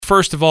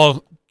first of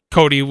all,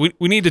 Cody, we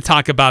need to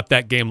talk about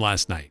that game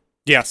last night.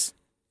 Yes.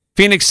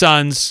 Phoenix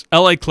Suns,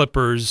 LA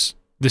Clippers.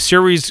 The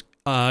series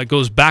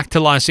goes back to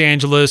Los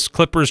Angeles.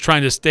 Clippers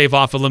trying to stave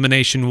off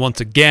elimination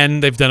once again.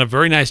 They've done a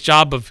very nice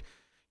job of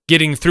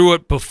getting through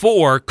it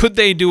before. Could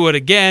they do it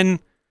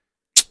again?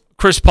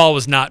 Chris Paul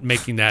was not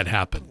making that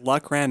happen.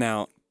 Luck ran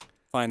out,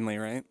 finally,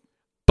 right?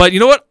 But you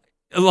know what?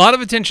 A lot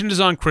of attention is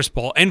on Chris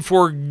Paul, and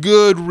for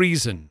good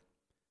reason.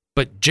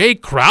 But Jay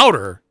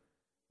Crowder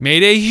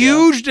made a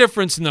huge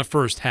difference in the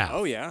first half.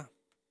 Oh, yeah.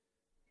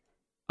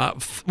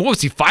 What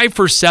was he, 5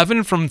 for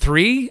 7 from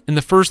 3 in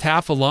the first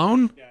half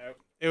alone? Yeah,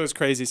 it was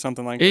crazy,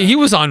 something like that. He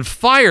was on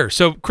fire.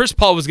 So Chris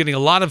Paul was getting a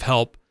lot of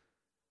help,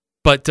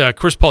 but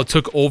Chris Paul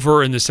took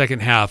over in the second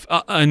half.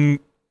 And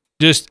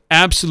just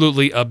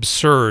absolutely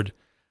absurd.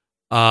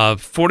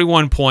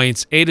 41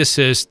 points, 8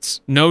 assists,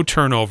 no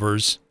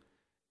turnovers.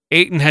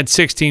 Ayton had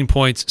 16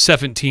 points,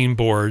 17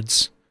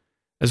 boards.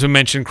 As we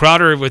mentioned,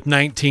 Crowder with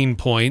 19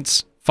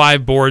 points,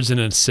 5 boards and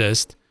an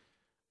assist.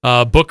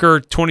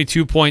 Booker,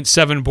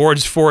 22.7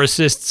 boards, 4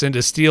 assists, and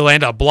a steal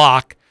and a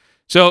block.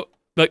 So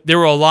there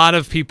were a lot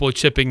of people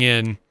chipping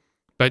in.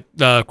 But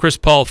Chris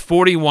Paul,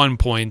 41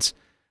 points.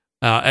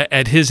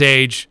 At his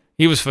age,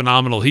 he was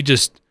phenomenal. He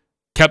just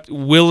kept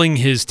willing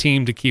his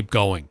team to keep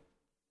going.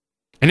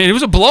 And it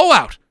was a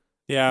blowout.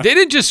 Yeah. They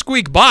didn't just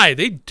squeak by.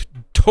 They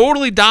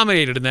totally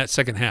dominated in that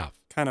second half.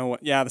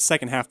 The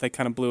second half, they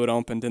kind of blew it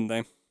open, didn't they?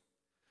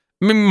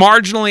 I mean,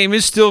 marginally, it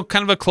was still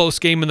kind of a close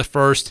game in the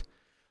first.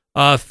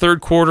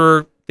 Third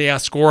quarter, they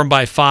outscore them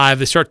by 5.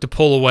 They start to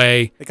pull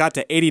away. It got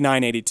to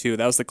 89-82.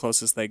 That was the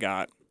closest they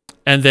got.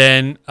 And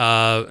then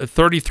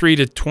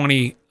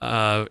 33-20,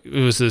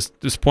 it was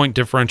this point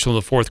differential in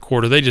the fourth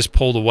quarter. They just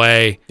pulled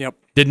away. Yep.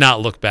 Did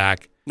not look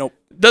back. Nope.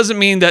 Doesn't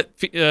mean that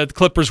the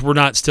Clippers were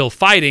not still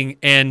fighting,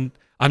 and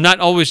I'm not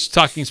always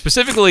talking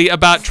specifically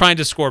about trying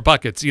to score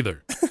buckets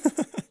either.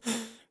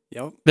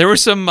 Yep. There were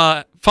some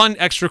fun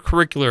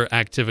extracurricular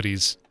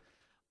activities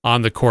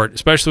on the court,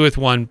 especially with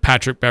one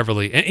Patrick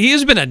Beverley. And he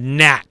has been a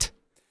gnat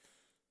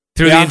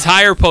through the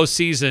entire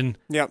postseason,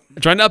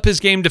 trying to up his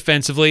game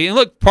defensively. And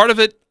look, part of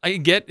it, I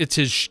get, it's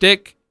his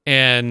shtick,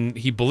 and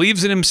he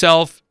believes in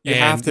himself,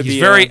 and he's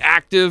very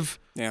active.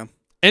 Yeah.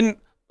 And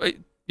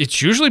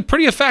it's usually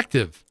pretty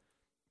effective.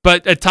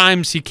 But at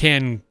times he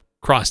can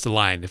cross the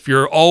line. If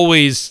you're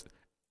always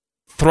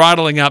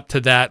throttling up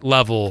to that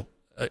level,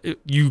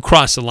 you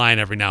cross the line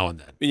every now and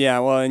then. Yeah,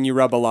 well, and you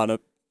rub a lot of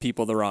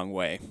people the wrong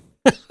way.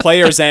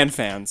 Players and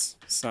fans.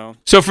 So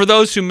for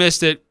those who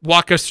missed it,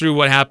 walk us through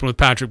what happened with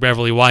Patrick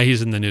Beverley, why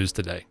he's in the news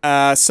today.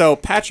 So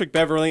Patrick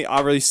Beverley,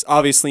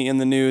 obviously in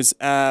the news.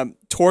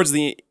 Towards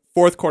the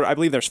fourth quarter, I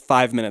believe there's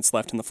 5 minutes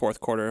left in the fourth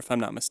quarter, if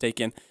I'm not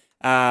mistaken.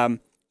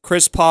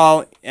 Chris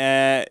Paul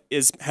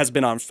has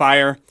been on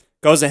fire.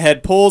 Goes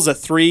ahead, pulls a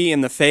 3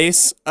 in the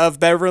face of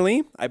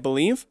Beverley, I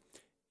believe.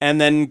 And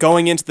then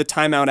going into the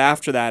timeout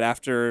after that,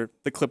 after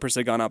the Clippers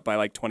had gone up by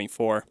like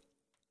 24,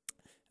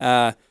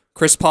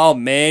 Chris Paul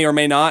may or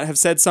may not have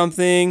said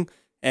something,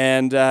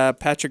 and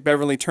Patrick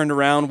Beverley turned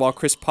around while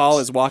Chris Paul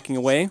is walking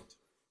away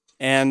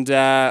and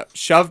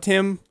shoved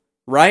him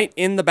right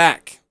in the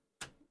back.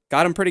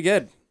 Got him pretty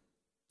good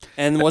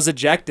and was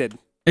ejected.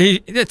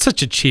 It's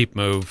such a cheap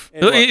move.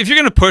 If you're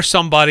going to push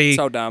somebody,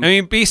 so dumb. I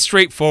mean, be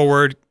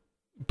straightforward,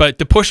 but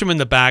to push him in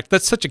the back,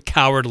 that's such a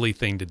cowardly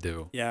thing to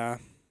do. Yeah.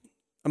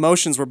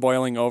 Emotions were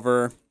boiling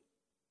over.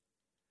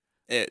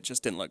 It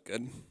just didn't look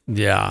good.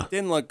 Yeah.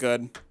 Didn't look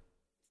good.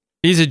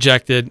 He's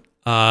ejected.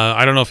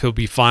 I don't know if he'll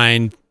be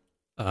fined.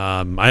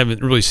 I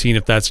haven't really seen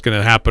if that's going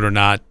to happen or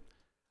not.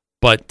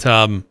 But,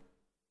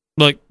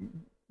 look,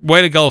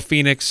 way to go,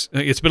 Phoenix.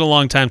 It's been a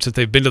long time since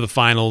they've been to the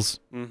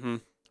finals. Mm-hmm.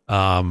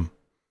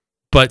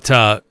 But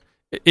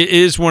it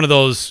is one of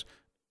those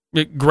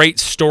great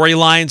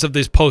storylines of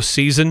this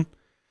postseason.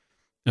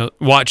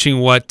 Watching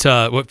what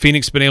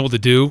Phoenix has been able to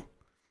do,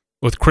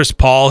 what Chris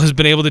Paul has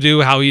been able to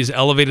do, how he's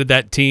elevated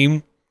that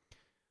team.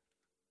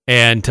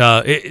 And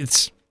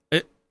it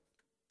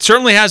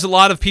certainly has a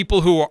lot of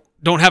people who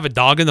don't have a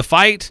dog in the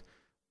fight,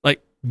 like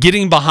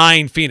getting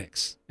behind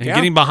Phoenix and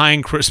getting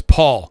behind Chris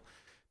Paul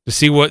to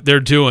see what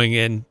they're doing.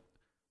 And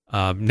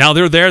now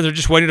they're there. They're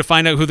just waiting to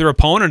find out who their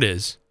opponent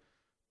is.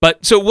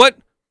 But so what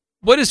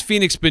has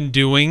Phoenix been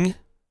doing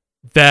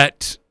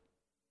that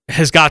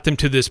has got them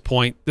to this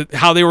point,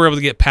 how they were able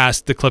to get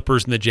past the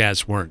Clippers and the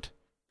Jazz weren't?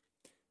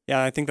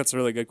 Yeah, I think that's a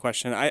really good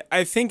question.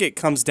 I think it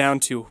comes down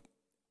to,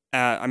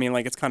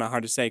 it's kind of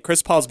hard to say.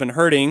 Chris Paul's been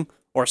hurting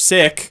or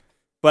sick,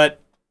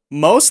 but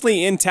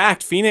mostly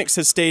intact. Phoenix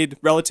has stayed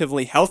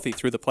relatively healthy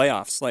through the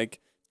playoffs. Like,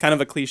 kind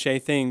of a cliche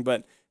thing,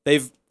 but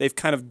they've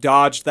kind of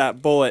dodged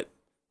that bullet,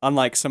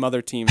 unlike some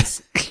other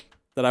teams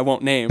that I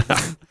won't name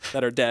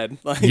that are dead.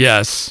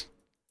 Yes.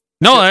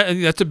 No,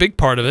 that's a big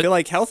part of it. I feel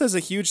like health is a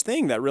huge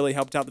thing that really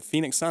helped out the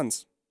Phoenix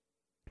Suns.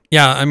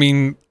 Yeah, I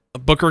mean,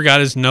 Booker got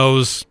his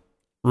nose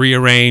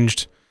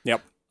rearranged.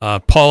 Yep.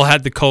 Paul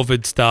had the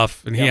COVID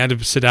stuff, and he had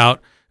to sit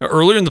out.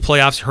 Earlier in the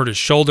playoffs, he hurt his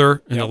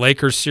shoulder in the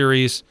Lakers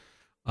series.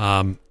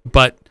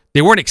 But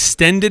They weren't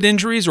extended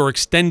injuries or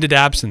extended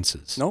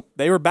absences. Nope,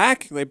 they were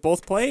back. They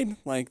both played.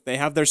 Like, they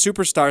have their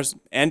superstars.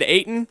 And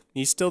Ayton,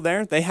 he's still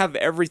there. They have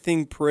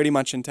everything pretty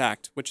much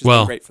intact, which has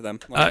been great for them.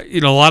 A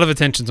lot of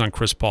attention's on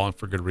Chris Paul, and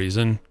for good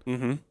reason.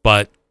 Mm-hmm.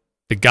 But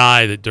the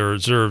guy that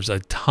deserves a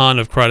ton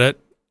of credit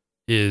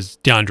is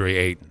DeAndre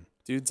Ayton.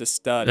 Dude's a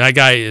stud. That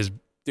guy is.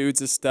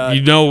 Dude's a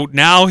stud.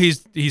 Now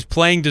he's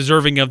playing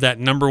deserving of that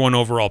number 1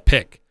 overall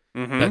pick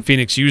that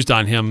Phoenix used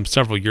on him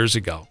several years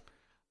ago.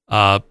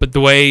 But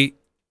the way,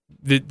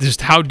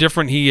 just how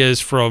different he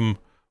is from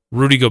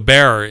Rudy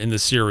Gobert in the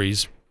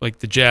series, like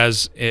the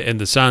Jazz and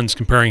the Suns,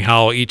 comparing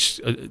how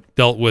each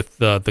dealt with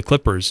the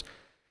Clippers.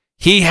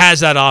 He has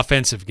that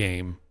offensive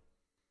game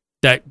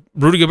that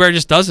Rudy Gobert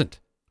just doesn't.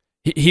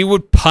 He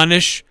would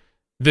punish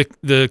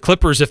the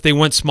Clippers if they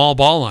went small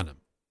ball on him.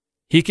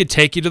 He could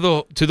take you to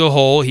the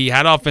hole. He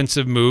had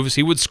offensive moves.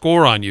 He would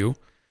score on you,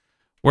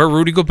 where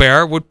Rudy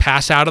Gobert would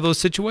pass out of those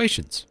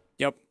situations.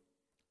 Yep.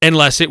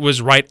 Unless it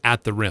was right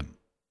at the rim.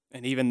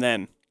 And even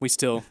then, we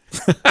still...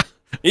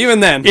 even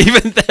then,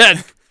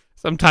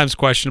 sometimes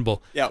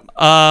questionable. Yep.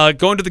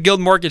 Going to the Guild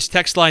Mortgage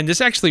text line.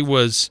 This actually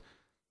was...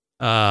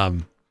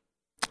 this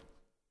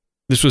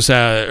was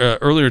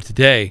earlier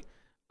today.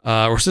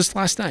 Or was this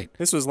last night?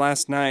 This was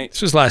last night.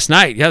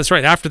 Yeah, that's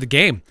right. After the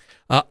game.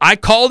 I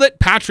called it.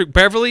 Patrick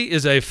Beverley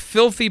is a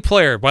filthy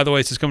player. By the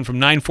way, this is coming from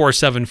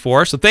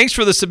 9474. So thanks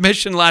for the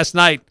submission last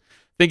night.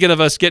 Thinking of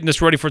us getting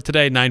us ready for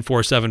today,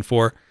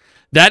 9474.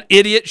 That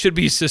idiot should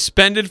be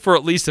suspended for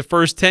at least the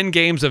first 10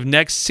 games of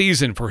next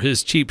season for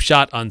his cheap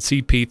shot on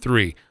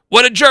CP3.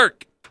 What a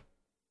jerk.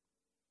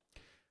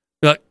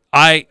 Look,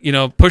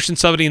 pushing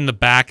somebody in the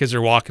back as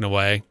they're walking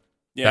away.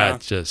 Yeah.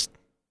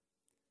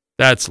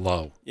 That's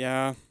low.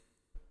 Yeah.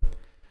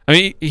 I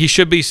mean, he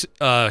should be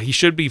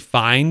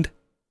fined.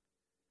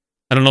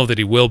 I don't know that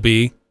he will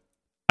be.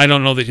 I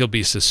don't know that he'll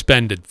be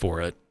suspended for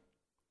it.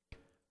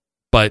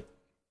 But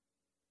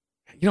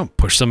you don't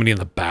push somebody in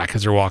the back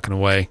as they're walking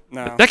away.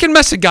 No. That can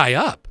mess a guy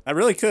up. I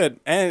really could.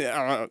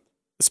 And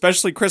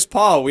especially Chris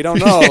Paul. We don't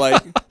know.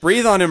 Like,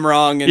 breathe on him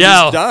wrong and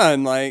he's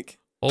done. Like,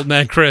 Old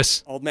man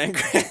Chris.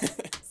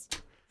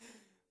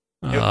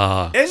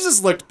 It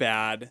just looked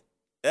bad.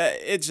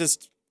 It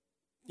just,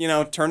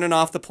 turning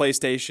off the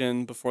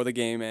PlayStation before the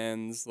game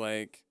ends,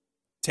 like,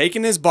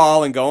 taking his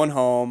ball and going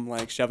home,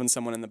 like, shoving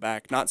someone in the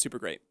back. Not super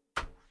great.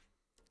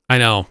 I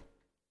know.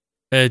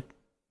 It's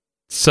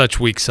such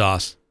weak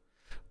sauce.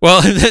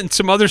 Well, and then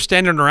some others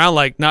standing around,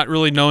 like, not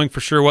really knowing for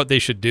sure what they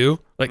should do.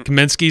 Like,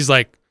 Kaminsky's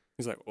like,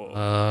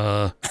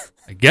 whoa.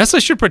 I guess I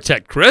should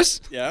protect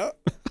Chris. Yeah.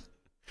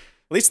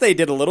 At least they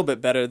did a little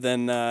bit better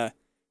than the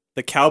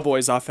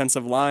Cowboys'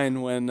 offensive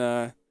line when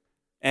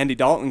Andy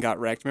Dalton got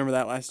wrecked. Remember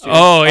that last year?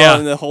 Oh, yeah.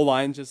 And the whole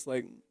line just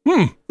like,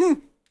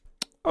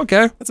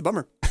 Okay. That's a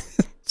bummer.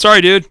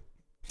 Sorry, dude.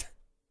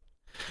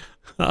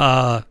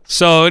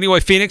 So anyway,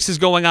 Phoenix is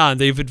going on.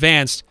 They've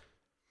advanced.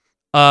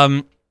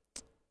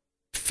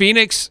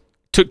 Phoenix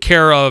took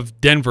care of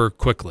Denver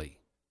quickly,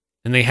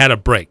 and they had a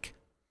break.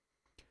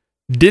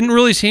 Didn't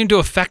really seem to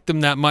affect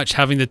them that much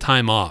having the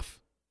time off.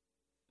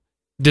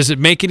 Does it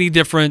make any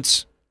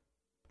difference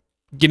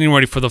getting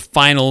ready for the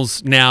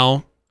finals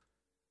now?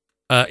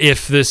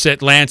 If this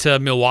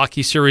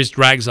Atlanta-Milwaukee series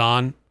drags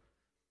on,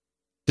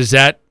 does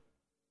that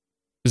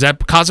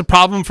cause a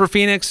problem for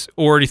Phoenix,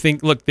 or do you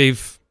think, look,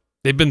 they've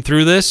been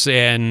through this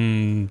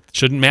and it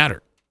shouldn't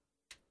matter?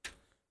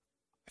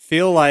 I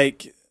feel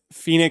like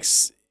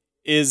Phoenix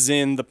is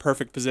in the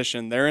perfect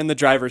position. They're in the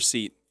driver's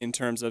seat in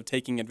terms of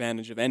taking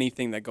advantage of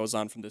anything that goes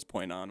on from this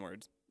point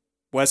onwards.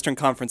 Western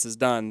Conference is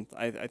done.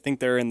 I think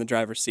they're in the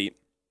driver's seat.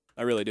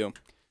 I really do.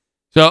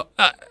 So,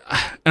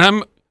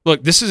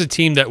 look, this is a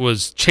team that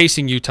was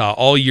chasing Utah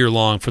all year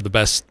long for the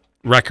best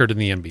record in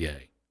the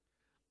NBA.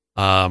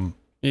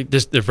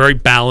 They're very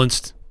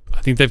balanced.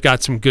 I think they've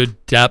got some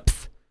good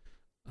depth.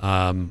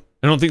 I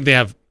don't think they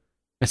have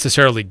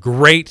necessarily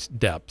great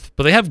depth,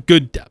 but they have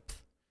good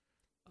depth.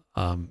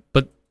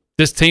 But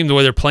this team, the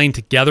way they're playing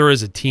together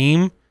as a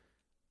team,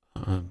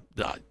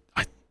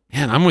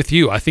 I'm with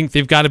you. I think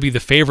they've got to be the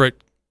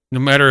favorite, no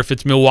matter if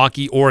it's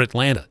Milwaukee or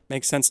Atlanta.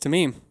 Makes sense to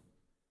me.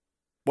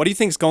 What do you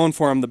think's going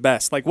for them the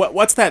best? Like,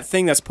 what's that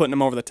thing that's putting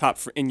them over the top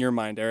in your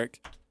mind,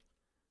 Eric?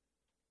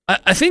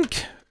 I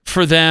think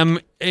for them,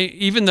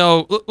 even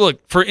though,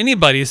 look, for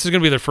anybody, this is going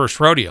to be their first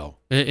rodeo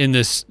in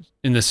this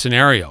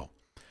scenario,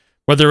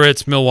 whether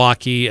it's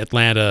Milwaukee,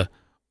 Atlanta,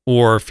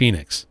 or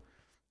Phoenix.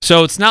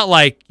 So it's not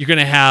like you're going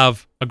to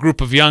have a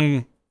group of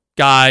young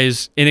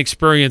guys,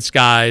 inexperienced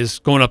guys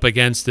going up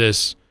against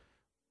this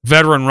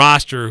veteran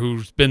roster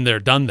who's been there,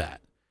 done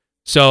that.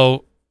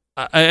 So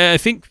I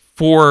think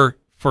for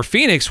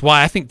Phoenix,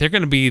 why I think they're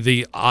going to be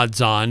the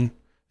odds-on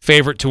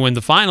favorite to win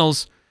the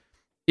finals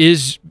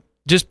is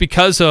just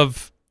because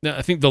of,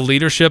 I think, the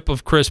leadership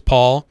of Chris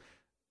Paul.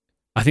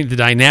 I think the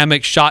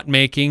dynamic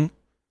shot-making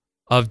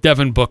of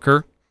Devin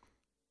Booker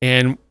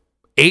and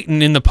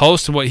Ayton in the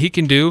post and what he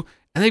can do.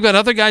 And they've got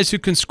other guys who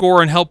can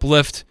score and help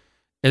lift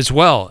as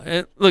well.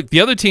 And look,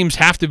 the other teams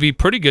have to be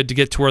pretty good to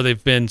get to where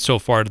they've been so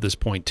far to this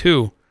point,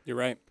 too. You're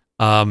right.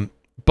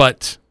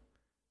 But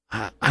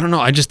I don't know.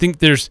 I just think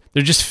there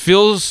just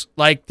feels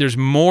like there's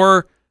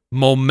more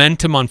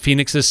momentum on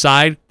Phoenix's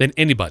side than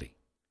anybody.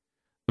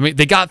 I mean,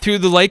 they got through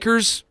the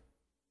Lakers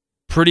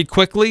pretty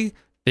quickly.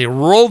 They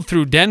rolled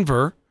through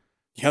Denver.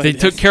 Yeah, they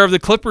took care of the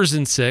Clippers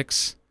in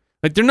 6.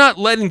 Like, they're not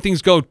letting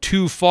things go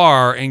too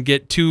far and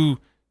they're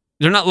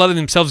not letting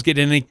themselves get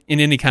in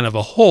any kind of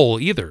a hole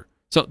either.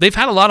 So they've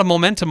had a lot of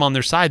momentum on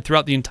their side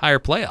throughout the entire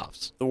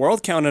playoffs. The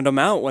world counted them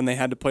out when they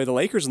had to play the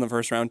Lakers in the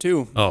first round,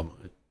 too. Oh,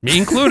 me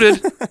included.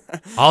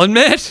 I'll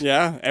admit.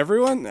 Yeah,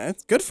 everyone.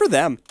 That's good for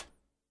them.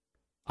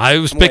 I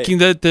was picking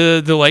that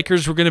the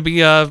Lakers were going to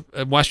be a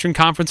Western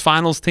Conference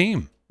Finals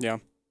team. Yeah.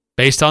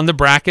 Based on the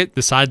bracket,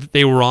 the side that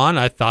they were on,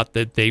 I thought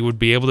that they would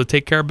be able to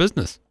take care of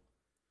business.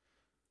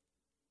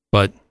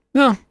 But,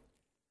 no.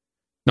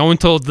 No one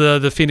told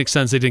the Phoenix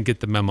Suns they didn't get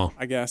the memo.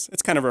 I guess.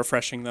 It's kind of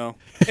refreshing, though.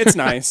 It's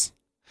nice.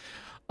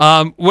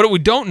 What we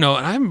don't know,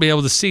 and I haven't been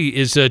able to see,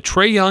 is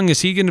Trae Young,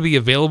 is he going to be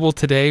available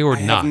today or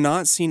not? I have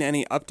not seen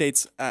any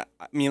updates. I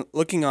mean,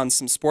 looking on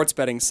some sports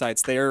betting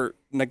sites, they're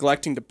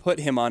neglecting to put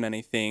him on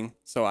anything,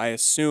 so I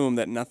assume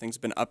that nothing's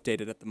been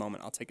updated at the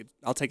moment.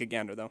 I'll take a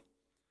gander, though.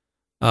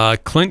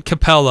 Clint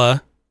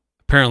Capella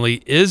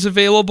apparently is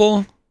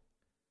available,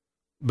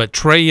 but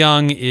Trae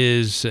Young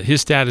his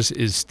status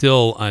is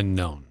still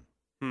unknown.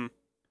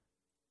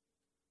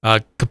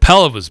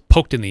 Capella was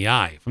poked in the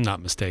eye, if I'm not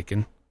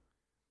mistaken.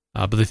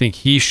 But they think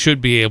he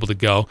should be able to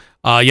go.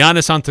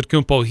 Giannis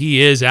Antetokounmpo,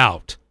 he is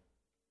out.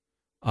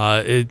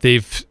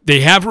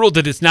 They have ruled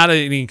that it's not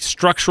any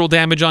structural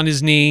damage on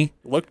his knee.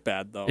 Looked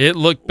bad, though. It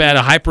looked bad,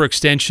 a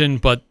hyperextension,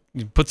 but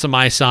you put some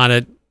ice on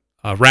it,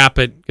 wrap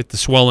it, get the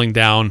swelling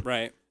down,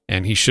 right,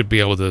 and he should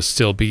be able to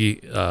still be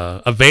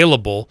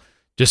available.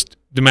 Just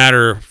the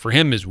matter for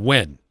him is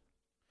when.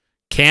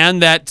 Can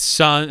that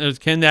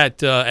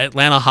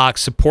Atlanta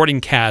Hawks supporting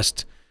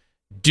cast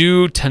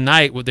do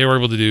tonight what they were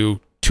able to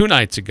do 2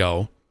 nights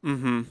ago,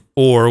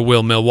 or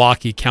will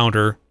Milwaukee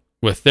counter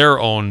with their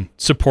own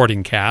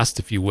supporting cast,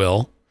 if you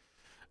will,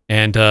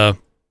 and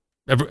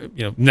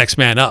next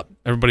man up?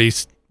 Everybody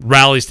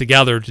rallies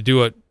together to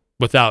do it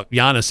without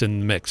Giannis in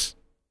the mix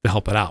to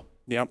help it out.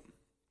 Yep.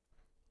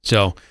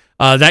 So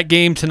that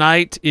game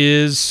tonight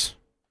is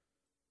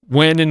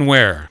when and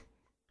where?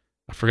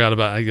 I forgot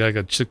about. I got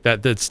to check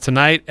that. That's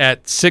tonight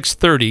at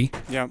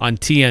 6:30 on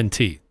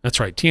TNT. That's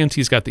right.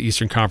 TNT's got the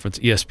Eastern Conference.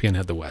 ESPN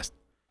had the West.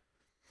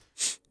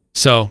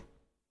 So,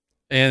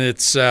 and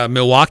it's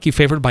Milwaukee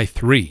favored by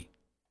 3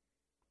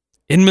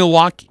 in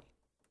Milwaukee.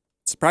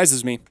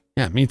 Surprises me.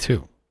 Yeah, me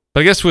too.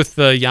 But I guess with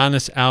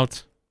Giannis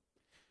out,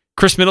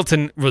 Chris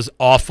Middleton was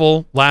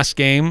awful last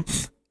game.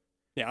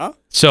 Yeah.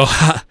 So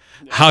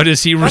how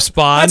does he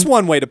respond? That's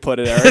one way to put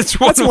it, Eric. That's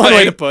one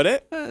way to put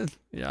it.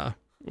 Yeah,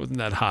 wasn't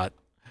that hot.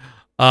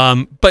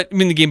 But I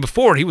mean, the game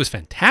before he was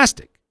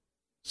fantastic.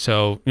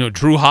 So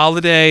Drew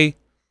Holiday,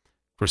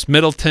 Chris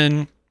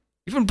Middleton.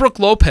 Even Brook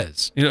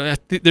Lopez,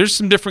 there's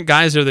some different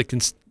guys there that can,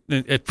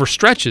 for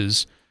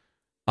stretches,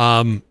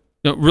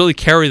 really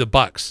carry the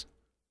Bucks.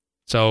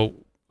 So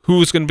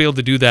who's going to be able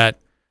to do that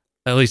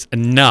at least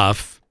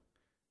enough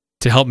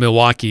to help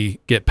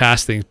Milwaukee get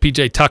past things?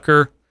 PJ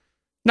Tucker,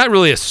 not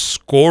really a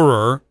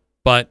scorer,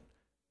 but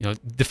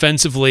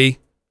defensively,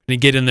 can he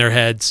get in their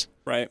heads?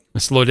 Right.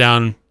 And slow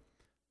down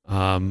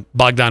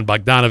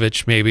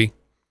Bogdanovich maybe.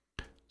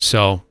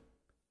 So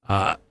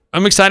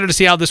I'm excited to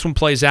see how this one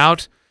plays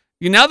out.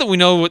 Now that we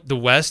know what the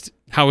West,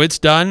 how it's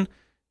done,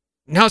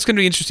 now it's going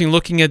to be interesting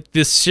looking at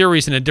this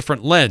series in a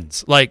different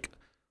lens. Like,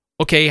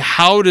 okay,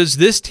 how does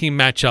this team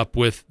match up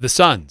with the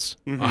Suns?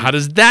 How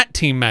does that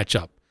team match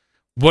up?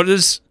 What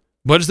is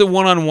the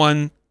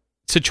one-on-one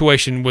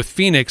situation with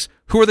Phoenix?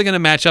 Who are they going to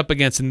match up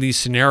against in these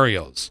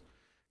scenarios?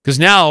 Because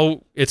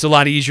now it's a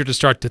lot easier to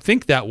start to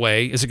think that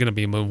way. Is it going to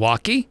be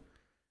Milwaukee?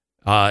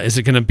 Is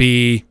it going to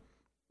be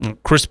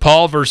Chris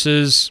Paul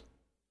versus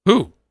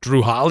who?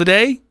 Drew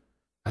Holiday?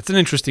 That's an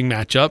interesting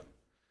matchup.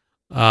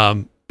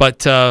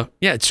 But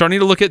it's starting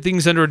to look at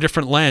things under a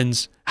different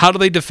lens. How do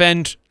they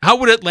defend? How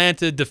would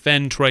Atlanta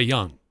defend Trae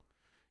Young?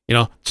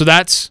 So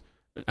that's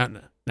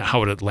how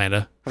would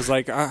Atlanta? I was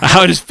like,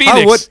 how does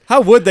Phoenix?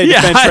 How would they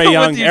defend Trae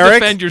Young, Eric?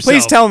 Defend yourself?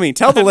 Please tell me.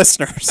 Tell the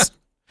listeners.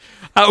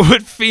 How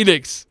would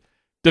Phoenix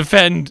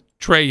defend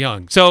Trae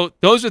Young? So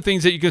those are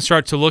things that you can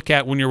start to look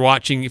at when you're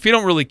watching. If you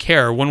don't really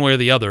care one way or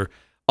the other.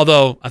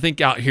 Although I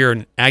think out here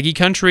in Aggie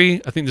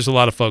country, I think there's a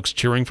lot of folks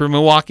cheering for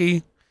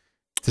Milwaukee.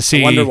 To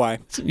see, I wonder why.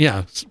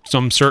 Yeah,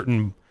 some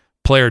certain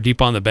player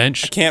deep on the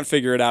bench. I can't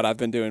figure it out. I've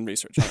been doing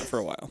research on it for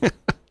a while.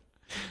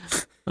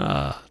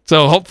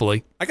 So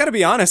hopefully. I got to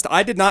be honest.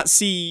 I did not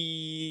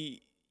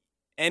see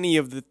any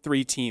of the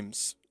 3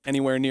 teams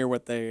anywhere near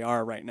what they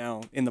are right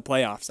now in the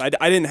playoffs.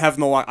 I didn't have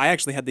Milwaukee. I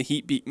actually had the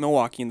Heat beat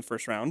Milwaukee in the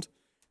first round.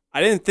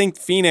 I didn't think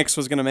Phoenix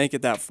was going to make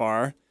it that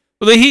far.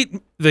 Well,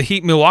 the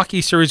Heat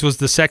Milwaukee series was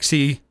the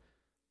sexy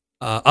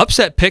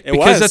upset pick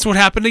because that's what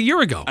happened a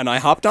year ago. And I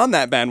hopped on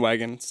that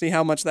bandwagon. See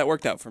how much that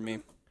worked out for me.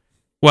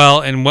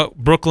 Well, and what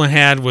Brooklyn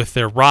had with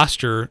their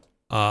roster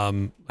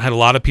had a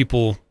lot of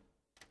people,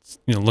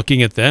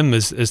 looking at them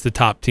as the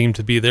top team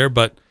to be there.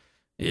 But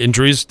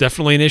Injuries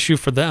definitely an issue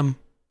for them.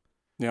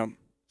 Yeah.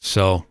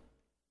 So,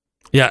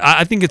 yeah,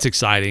 I think it's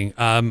exciting.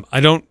 I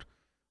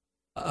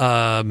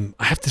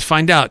have to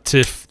find out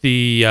if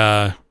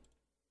the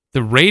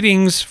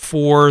ratings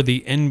for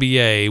the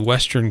NBA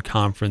Western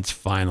Conference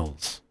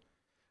Finals.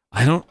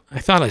 I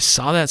thought I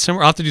saw that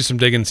somewhere. I'll have to do some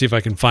digging and see if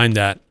I can find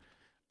that.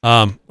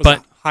 Was but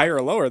it higher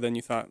or lower than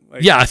you thought?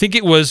 Yeah, I think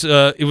it was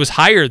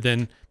higher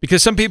than,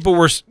 because some people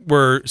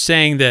were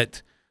saying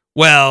that,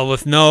 well,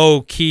 with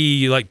no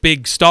key like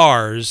big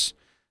stars,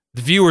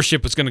 the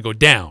viewership was going to go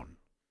down.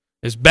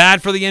 It's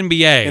bad for the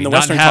NBA. In the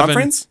Western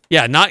Conference?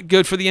 Yeah, not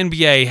good for the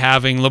NBA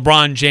having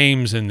LeBron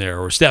James in there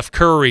or Steph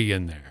Curry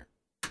in there.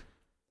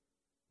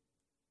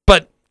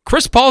 But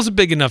Chris Paul's a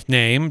big enough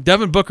name.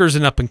 Devin Booker's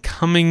an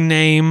up-and-coming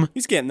name.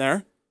 He's getting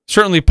there.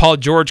 Certainly Paul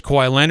George,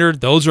 Kawhi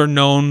Leonard, those are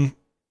known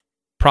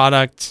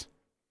products.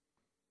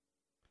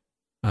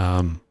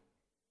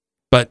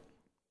 But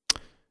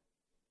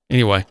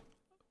anyway,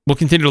 we'll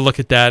continue to look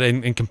at that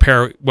and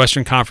compare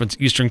Western Conference,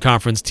 Eastern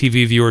Conference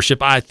TV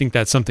viewership. I think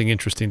that's something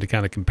interesting to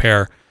kind of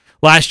compare.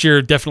 Last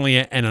year, definitely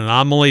an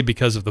anomaly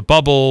because of the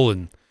bubble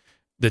and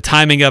the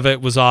timing of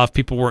it was off.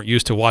 People weren't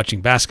used to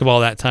watching basketball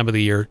that time of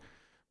the year.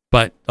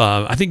 But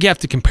I think you have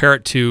to compare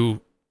it to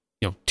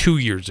 2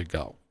 years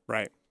ago.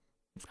 Right.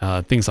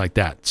 Things like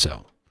that.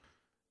 So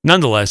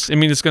nonetheless, I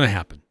mean, it's going to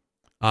happen.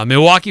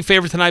 Milwaukee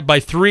favored tonight by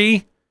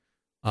 3.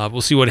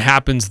 We'll see what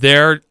happens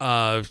there.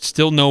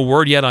 Still no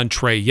word yet on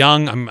Trae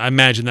Young. I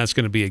imagine that's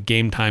going to be a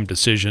game-time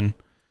decision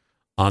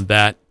on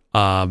that.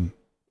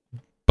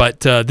 But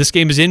this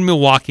game is in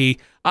Milwaukee.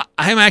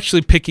 I'm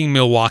actually picking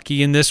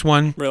Milwaukee in this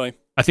one. Really?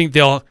 I think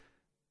they'll,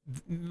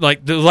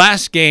 like the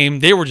last game,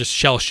 they were just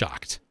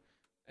shell-shocked.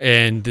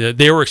 And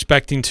they were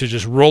expecting to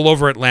just roll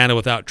over Atlanta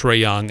without Trae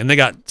Young, and they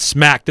got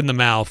smacked in the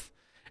mouth,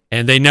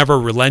 and they never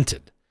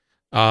relented.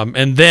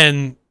 And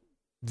then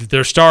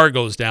their star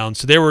goes down,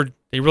 so they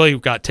really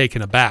got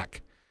taken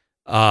aback.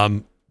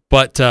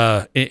 But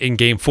in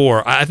Game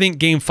 4, I think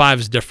Game 5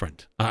 is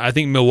different. I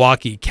think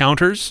Milwaukee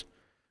counters,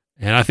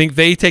 and I think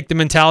they take the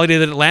mentality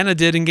that Atlanta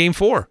did in Game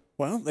 4.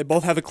 Well, they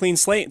both have a clean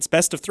slate. It's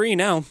best of 3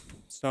 now.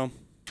 So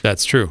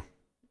that's true.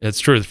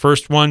 It's true. The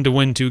first one to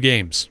win 2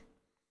 games.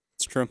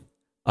 It's true.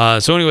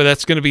 So anyway,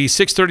 that's going to be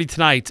 6:30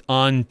 tonight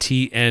on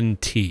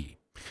TNT.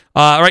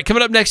 All right,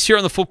 coming up next here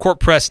on the Full Court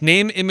Press,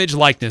 name, image,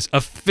 likeness,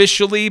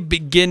 officially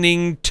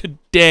beginning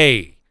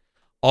today.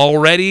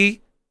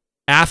 Already,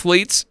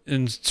 athletes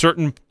in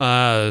certain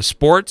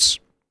sports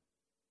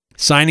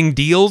signing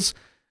deals,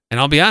 and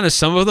I'll be honest,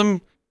 some of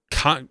them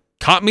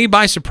caught me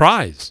by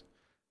surprise.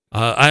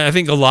 I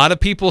think a lot of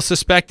people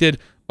suspected,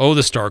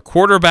 the star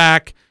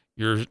quarterback,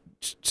 your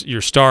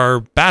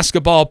star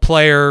basketball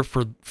player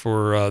for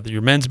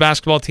your men's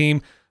basketball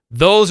team,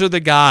 those are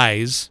the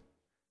guys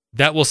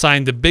that will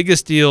sign the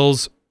biggest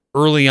deals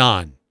early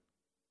on.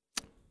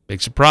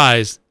 Big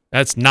surprise,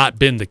 that's not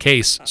been the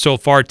case so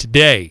far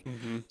today.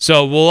 Mm-hmm.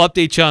 So we'll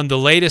update you on the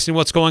latest and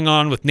what's going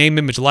on with name,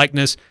 image,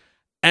 likeness,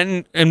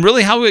 and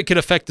really how it could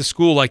affect a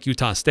school like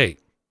Utah State.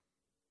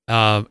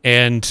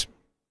 And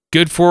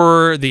good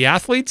for the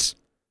athletes,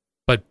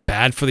 but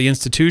bad for the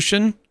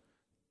institution.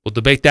 We'll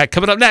debate that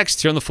coming up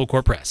next here on the Full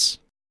Court Press.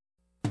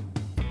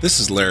 This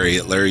is Larry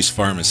at Larry's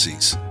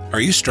Pharmacies. Are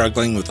you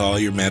struggling with all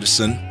your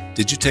medicine?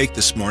 Did you take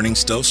this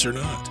morning's dose or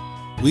not?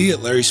 We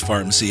at Larry's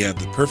Pharmacy have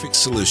the perfect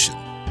solution.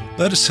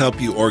 Let us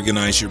help you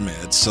organize your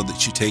meds so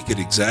that you take it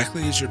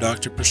exactly as your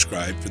doctor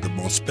prescribed for the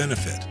most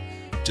benefit.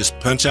 Just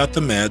punch out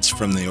the meds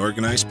from the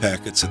organized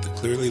packets at the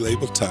clearly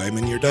labeled time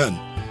and you're done.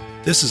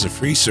 This is a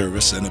free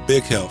service and a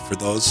big help for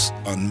those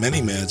on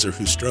many meds or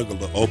who struggle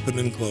to open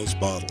and close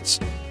bottles.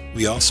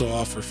 We also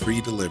offer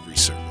free delivery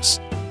service.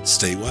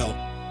 Stay well.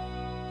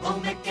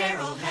 Old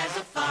McDarrell has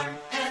a farm,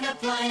 an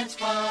appliance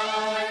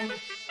farm.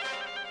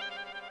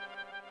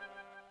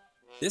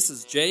 This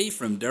is Jay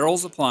from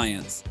Darrell's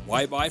Appliance.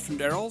 Why buy from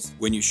Darrell's?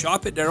 When you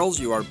shop at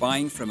Darrell's, you are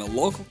buying from a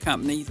local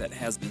company that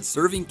has been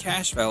serving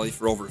Cache Valley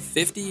for over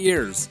 50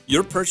 years.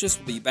 Your purchase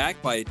will be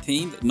backed by a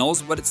team that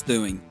knows what it's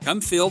doing.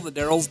 Come feel the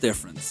Darrell's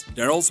difference.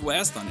 Darrell's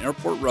West on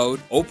Airport Road,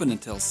 open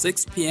until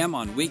 6 p.m.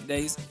 on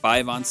weekdays,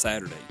 5 on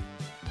Saturday.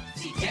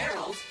 See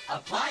Darrell's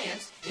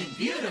Appliance in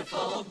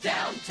beautiful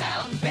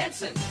downtown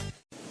Benson.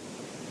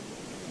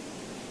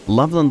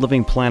 Loveland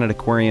Living Planet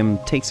Aquarium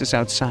takes us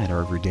outside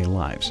our everyday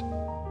lives,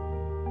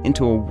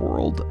 into a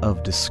world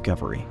of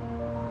discovery.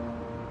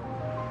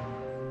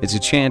 It's a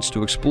chance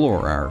to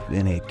explore our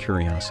innate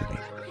curiosity,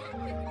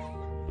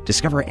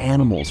 discover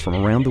animals from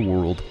around the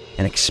world,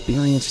 and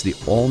experience the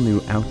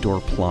all-new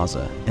outdoor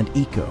plaza and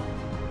eco.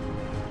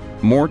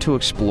 More to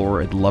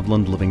explore at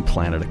Loveland Living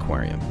Planet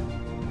Aquarium.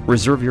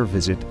 Reserve your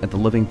visit at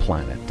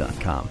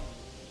thelivingplanet.com.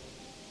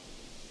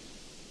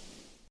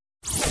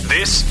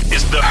 This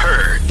is The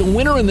Herd. The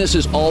winner in this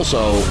is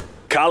also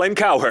Colin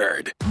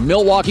Cowherd.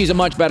 Milwaukee's a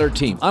much better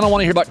team. I don't want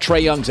to hear about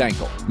Trae Young's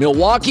ankle.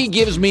 Milwaukee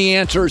gives me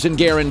answers and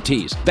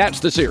guarantees. That's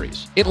the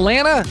series.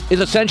 Atlanta is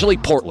essentially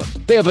Portland.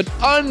 They have an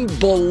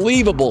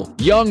unbelievable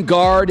young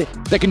guard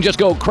that can just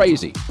go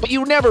crazy. But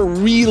you never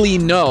really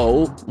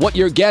know what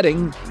you're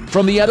getting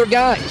from the other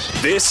guys.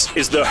 This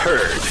is The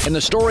Herd. And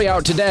the story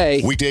out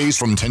today. Weekdays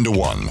from 10 to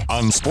 1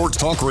 on Sports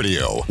Talk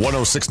Radio,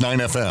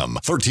 106.9 FM,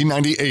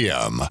 1390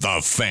 AM.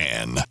 The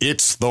Fan.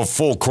 It's the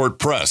Full Court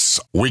Press.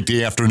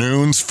 Weekday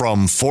afternoons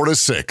from 4 to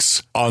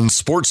 6 on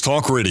Sports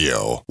Talk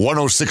Radio,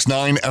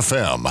 106.9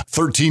 FM,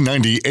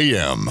 1390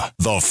 AM.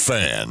 The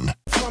Fan.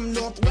 From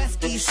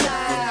Northwest East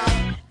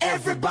Side,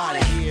 everybody,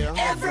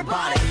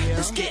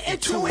 let's get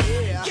into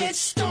it. Get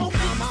stoked,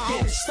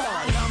 get it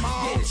started,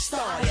 get it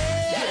started,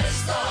 get it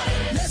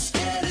started. Let's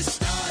get it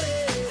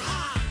started.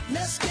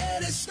 Let's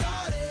get it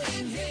started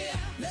in here.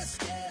 Let's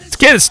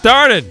get it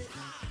started.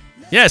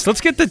 Yes, let's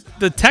get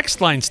the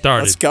text line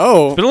started. Let's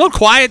go. It's been a little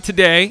quiet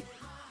today.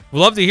 We'd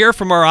love to hear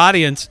from our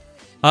audience.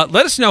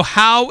 Let us know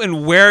how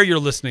and where you're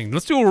listening.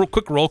 Let's do a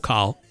quick roll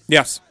call.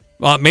 Yes.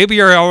 Maybe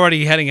you're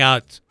already heading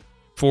out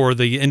for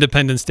the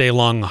Independence Day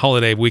long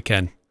holiday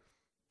weekend.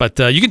 But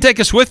you can take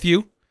us with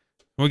you.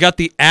 We got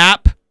the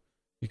app.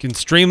 You can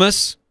stream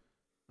us.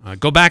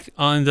 Go back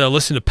and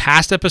listen to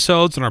past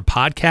episodes on our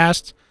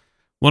podcast.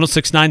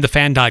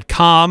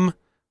 1069thefan.com.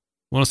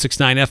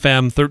 1069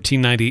 FM,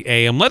 1390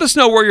 AM. Let us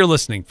know where you're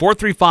listening.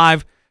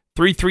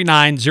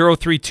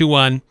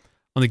 435-339-0321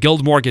 on the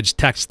Guild Mortgage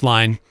text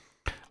line.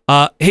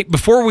 Hey,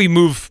 before we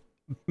move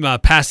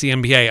past the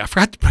NBA, I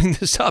forgot to bring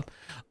this up.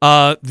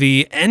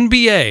 The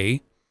NBA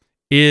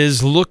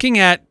is looking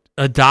at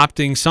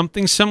adopting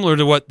something similar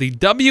to what the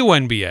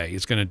WNBA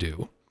is going to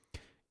do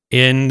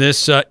in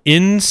this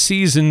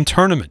in-season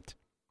tournament.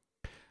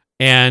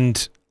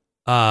 And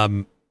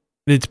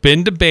it's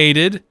been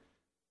debated.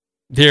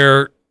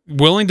 They're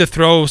willing to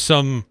throw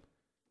some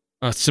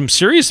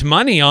serious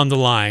money on the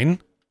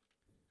line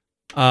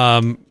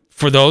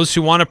for those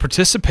who want to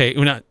participate.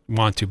 Well, not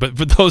want to, but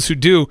for those who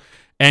do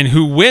and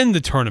who win the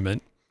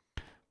tournament.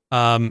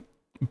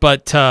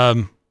 But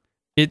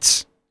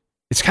it's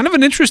kind of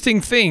an interesting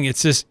thing.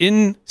 It's this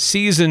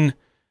in-season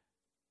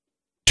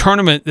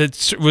tournament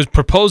that was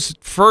proposed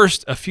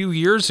first a few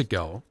years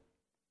ago.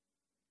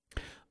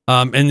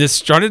 And this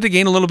started to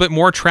gain a little bit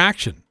more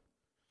traction.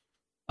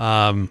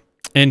 And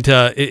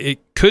it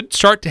could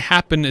start to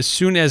happen as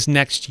soon as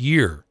next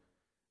year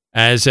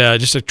as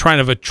just a kind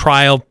of a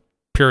trial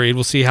period.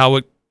 We'll see how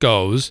it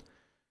goes.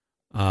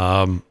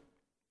 So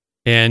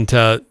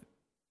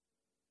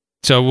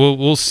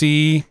we'll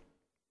see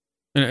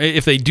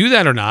if they do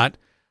that or not.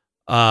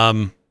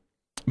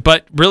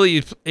 But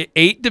really,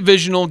 8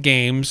 divisional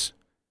games,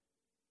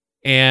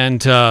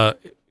 and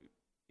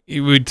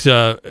it would.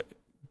 Well,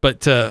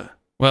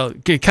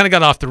 it kind of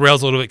got off the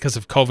rails a little bit because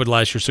of COVID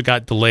last year, so it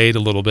got delayed a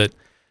little bit.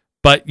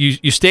 But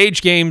you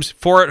stage games,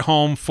 4 at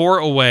home, 4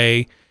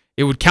 away.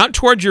 It would count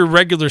towards your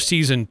regular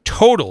season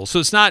total. So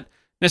it's not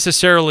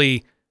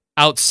necessarily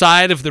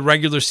outside of the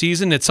regular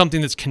season. It's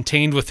something that's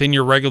contained within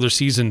your regular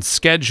season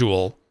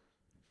schedule.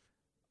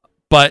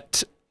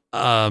 But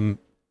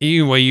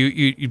anyway,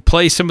 you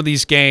play some of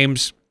these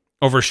games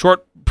over a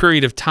short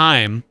period of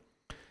time,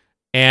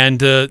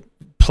 and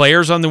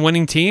players on the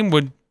winning team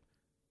would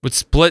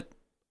split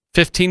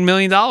 $15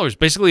 million,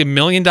 basically $1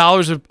 million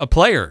a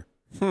player.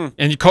 And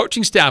your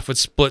coaching staff would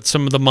split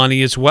some of the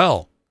money as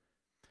well.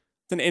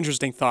 It's an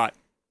interesting thought.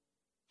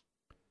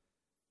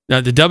 Now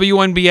the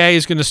WNBA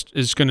is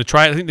going to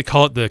try it. I think they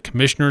call it the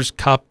Commissioner's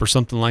Cup or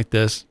something like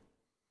this.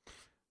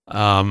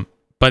 But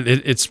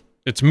it's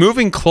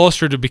moving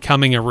closer to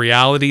becoming a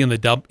reality in the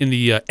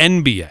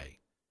NBA.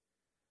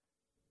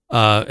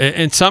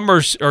 And some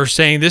are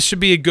saying this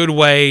should be a good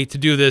way to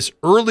do this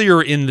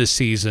earlier in the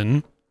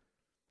season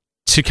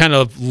to kind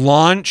of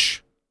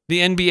launch the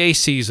NBA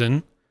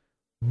season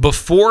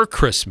before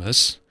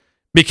Christmas,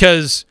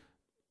 because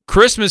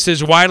Christmas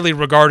is widely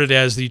regarded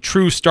as the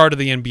true start of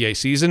the NBA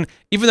season,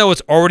 even though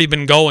it's already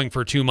been going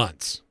for 2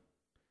 months.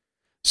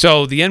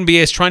 So the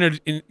NBA is trying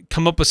to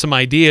come up with some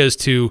ideas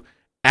to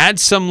add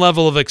some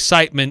level of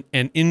excitement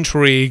and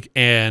intrigue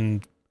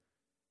and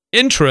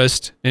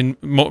interest and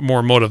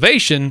more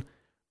motivation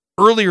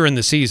earlier in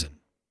the season.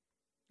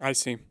 I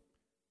see.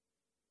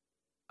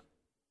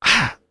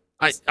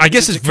 I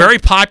guess it's very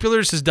popular.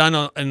 This is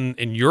done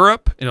in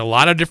Europe in a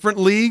lot of different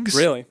leagues.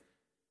 Really?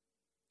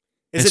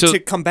 Is it to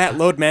combat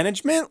load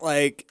management?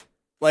 Like,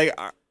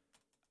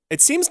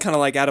 it seems kind of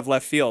like out of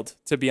left field,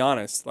 to be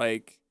honest.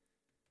 But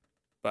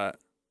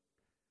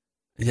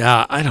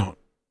yeah, I don't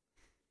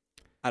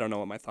know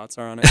what my thoughts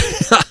are on it.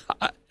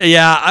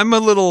 Yeah, I'm a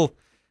little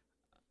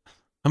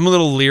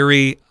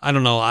leery. I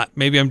don't know.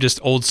 Maybe I'm just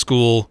old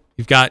school.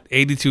 You've got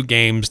 82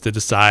 games to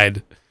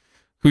decide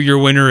who your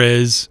winner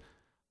is.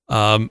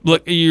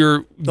 Look,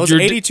 those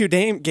 82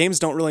 games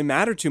don't really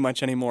matter too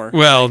much anymore.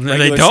 Well,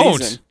 they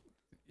don't. Season.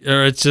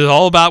 It's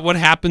all about what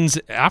happens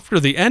after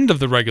the end of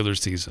the regular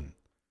season.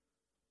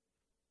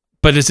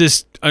 But is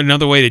this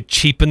another way to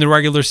cheapen the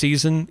regular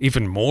season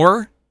even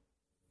more?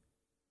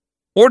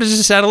 Or does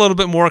this add a little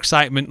bit more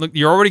excitement? Look,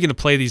 you're already going to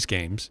play these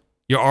games.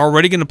 You're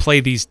already going to play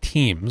these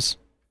teams.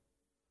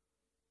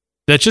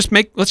 Let's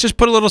just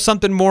put a little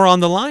something more on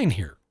the line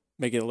here.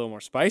 Make it a little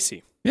more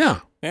spicy.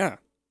 Yeah. Yeah.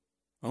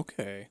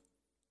 Okay.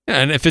 Yeah,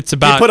 and if it's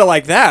about you put it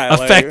like that,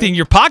 affecting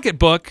your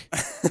pocketbook,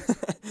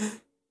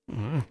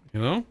 you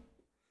know, if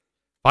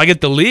I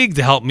get the league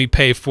to help me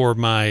pay for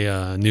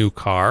my new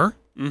car,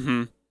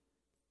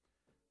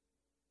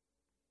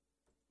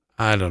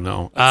 I don't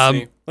know.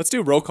 Let's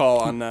do roll call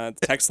on the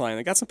text line.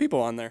 I got some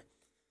people on there.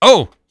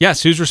 Oh,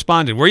 yes. Who's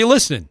responded? Where are you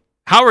listening?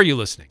 How are you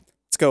listening?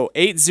 Let's go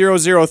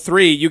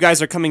 8003. You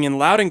guys are coming in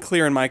loud and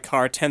clear in my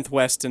car, 10th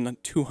West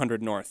and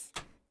 200 North.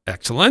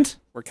 Excellent.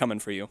 We're coming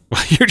for you.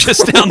 Well, you're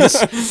just down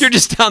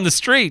the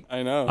street.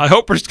 I know. I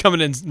hope we're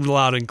coming in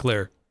loud and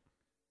clear.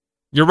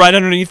 You're right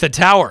underneath the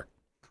tower.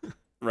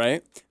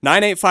 Right.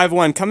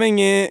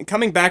 9851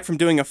 coming back from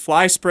doing a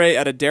fly spray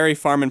at a dairy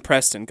farm in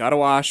Preston. Gotta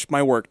wash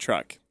my work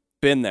truck.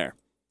 Been there.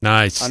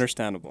 Nice.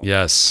 Understandable.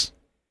 Yes.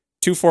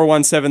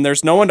 2417.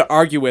 There's no one to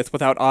argue with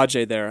without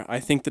Ajay there. I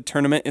think the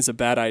tournament is a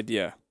bad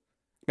idea.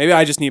 Maybe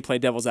I just need to play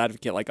devil's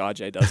advocate like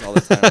Ajay does all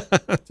the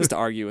time. Just to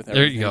argue with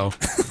everything. There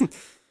you go.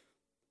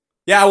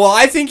 Yeah, well,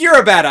 I think you're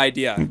a bad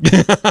idea.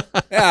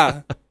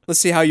 Yeah.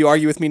 Let's see how you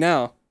argue with me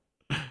now.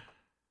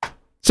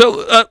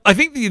 So I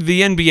think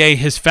the NBA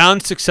has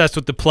found success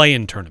with the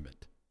play-in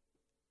tournament.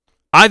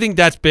 I think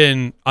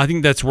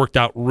that's worked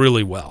out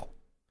really well.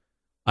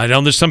 I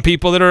know there's some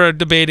people that are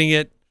debating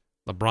it.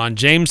 LeBron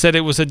James said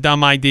it was a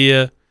dumb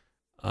idea.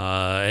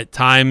 At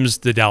times,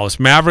 the Dallas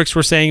Mavericks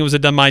were saying it was a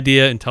dumb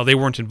idea until they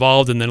weren't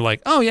involved, and then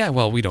like, oh yeah,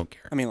 well, we don't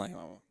care. I mean, like,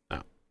 no.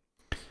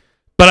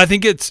 But I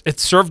think it's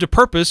served a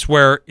purpose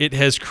where it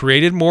has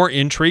created more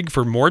intrigue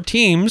for more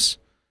teams.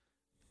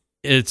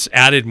 It's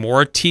added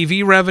more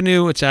TV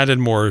revenue. It's added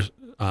more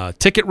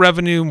ticket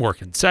revenue, more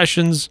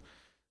concessions.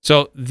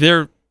 So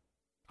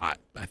I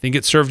think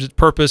it served its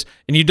purpose.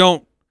 And you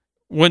don't,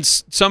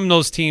 once some of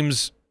those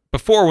teams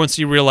before, once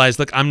you realize,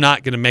 look, I'm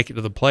not going to make it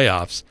to the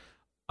playoffs,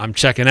 I'm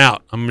checking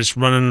out. I'm just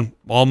running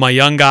all my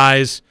young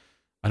guys.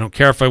 I don't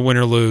care if I win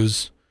or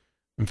lose.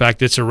 In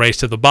fact, it's a race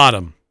to the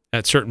bottom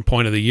at a certain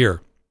point of the year.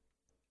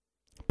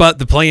 But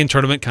the play-in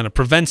tournament kind of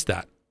prevents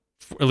that,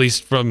 at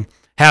least from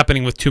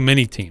happening with too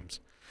many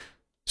teams.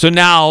 So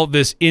now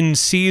this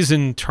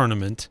in-season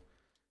tournament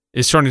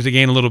is starting to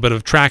gain a little bit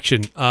of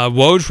traction.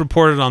 Woj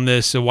reported on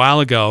this a while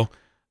ago.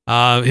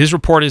 His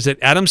report is that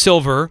Adam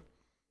Silver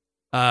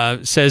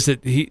says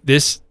that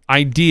this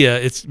idea,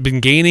 it's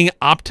been gaining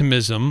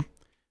optimism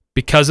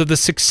because of the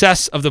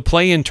success of the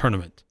play-in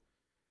tournament.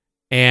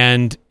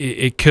 And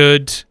it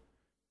could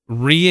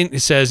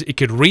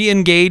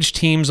re-engage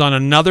teams on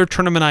another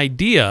tournament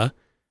idea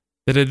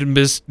that had been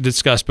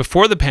discussed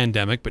before the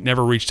pandemic but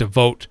never reached a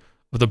vote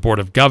of the Board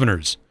of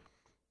Governors.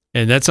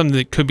 And that's something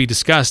that could be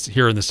discussed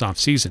here in this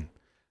offseason.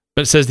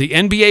 But it says the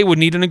NBA would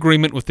need an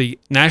agreement with the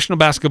National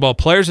Basketball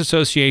Players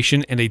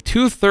Association and a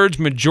 2/3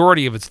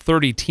 majority of its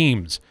 30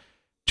 teams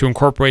to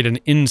incorporate an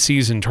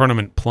in-season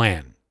tournament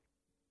plan.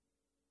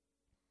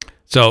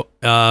 So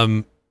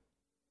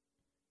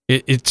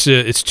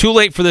it's too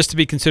late for this to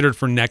be considered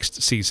for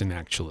next season,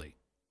 actually.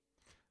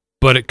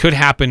 But it could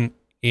happen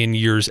in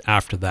years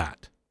after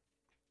that.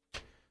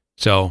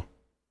 So,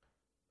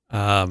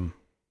 I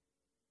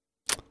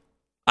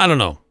don't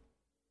know.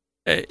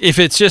 If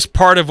it's just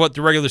part of what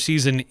the regular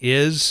season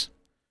is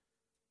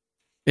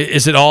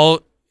it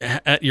all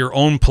at your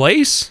own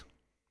place?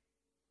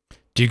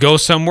 Do you go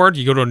somewhere? Do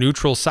you go to a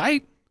neutral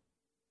site?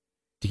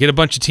 Do you get a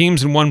bunch of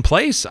teams in one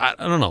place? I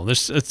don't know.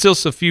 There's still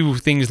a few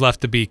things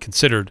left to be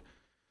considered.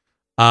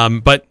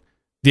 But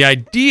the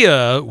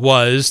idea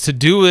was to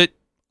do it,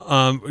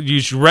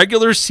 use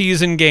regular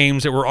season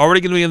games that were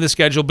already going to be on the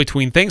schedule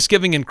between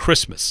Thanksgiving and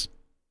Christmas.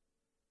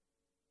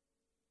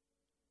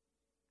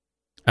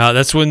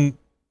 That's when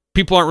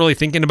people aren't really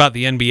thinking about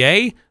the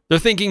NBA. They're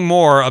thinking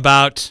more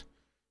about,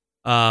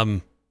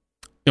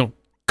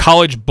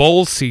 college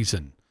bowl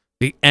season,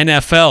 the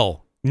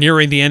NFL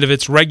nearing the end of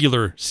its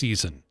regular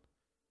season.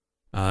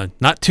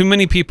 Not too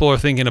many people are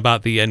thinking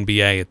about the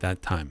NBA at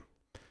that time.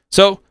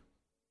 So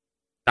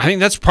I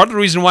think that's part of the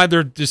reason why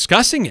they're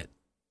discussing it,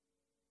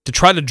 to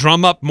try to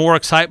drum up more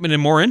excitement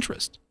and more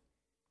interest.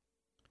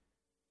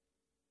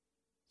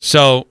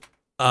 So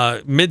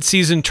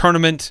mid-season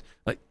tournament,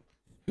 like,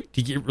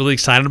 do you get really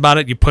excited about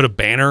it? You put a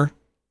banner,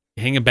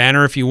 you hang a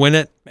banner if you win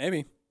it?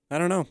 Maybe. I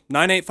don't know.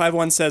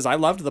 9851 says, I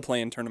loved the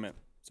play-in tournament.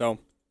 So,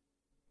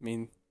 I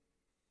mean,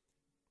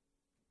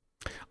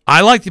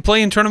 I like the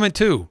play-in tournament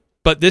too,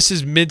 but this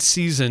is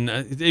mid-season.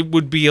 It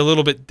would be a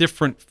little bit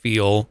different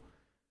feel.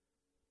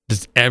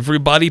 Does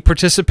everybody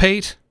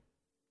participate?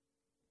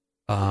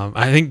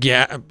 I think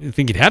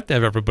you'd have to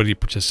have everybody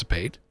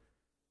participate.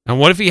 And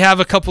what if you have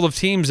a couple of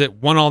teams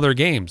that won all their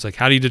games? Like,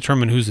 how do you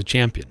determine who's the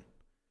champion?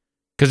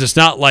 Because it's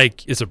not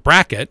like it's a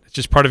bracket. It's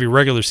just part of your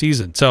regular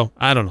season. So,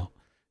 I don't know.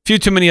 A few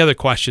too many other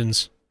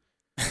questions.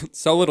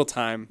 So little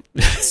time.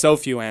 So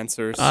few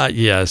answers.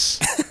 Yes.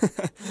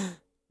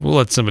 We'll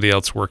let somebody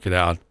else work it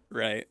out.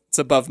 Right. It's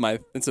above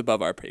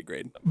our pay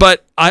grade.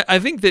 But I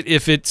think that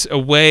if it's a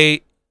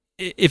way,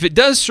 if it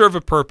does serve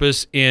a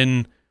purpose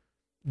in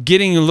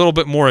getting a little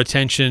bit more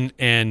attention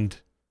and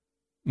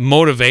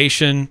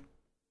motivation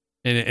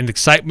and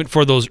excitement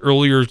for those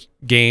earlier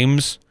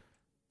games,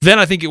 then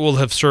I think it will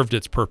have served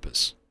its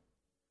purpose.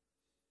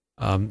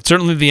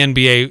 Certainly the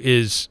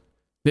NBA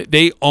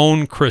they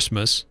own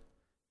Christmas.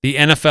 The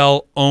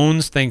NFL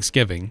owns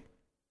Thanksgiving.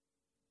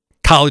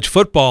 College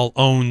football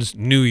owns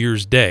New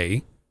Year's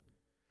Day.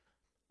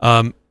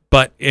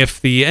 But if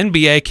the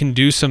NBA can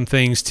do some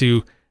things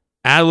to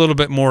add a little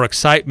bit more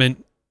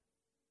excitement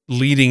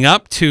leading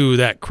up to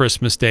that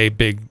Christmas Day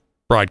big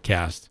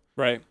broadcast,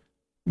 right?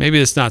 Maybe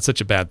it's not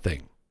such a bad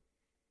thing.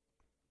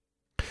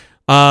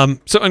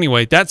 So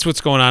anyway, that's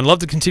what's going on. Love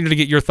to continue to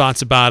get your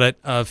thoughts about it.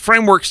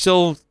 Framework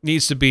still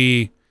needs to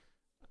be,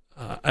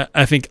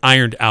 I think,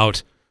 ironed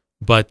out.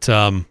 But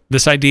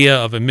this idea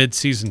of a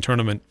mid-season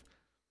tournament,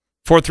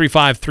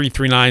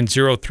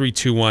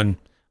 435-339-0321,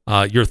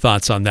 your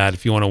thoughts on that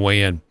if you want to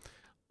weigh in.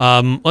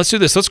 Let's do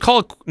this. Let's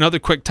call another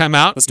quick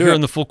timeout here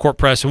in the Full Court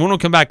Press. And when we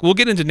come back, we'll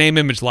get into name,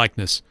 image,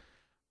 likeness.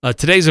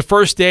 Today's the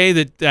first day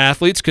that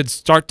athletes could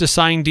start to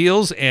sign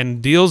deals,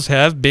 and deals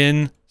have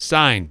been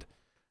signed.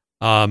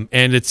 And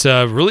it's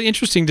really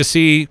interesting to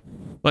see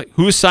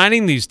who's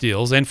signing these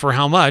deals and for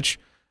how much,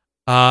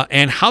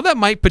 and how that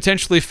might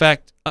potentially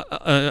affect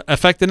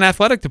an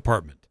athletic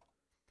department.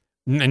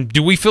 And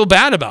do we feel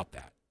bad about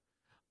that?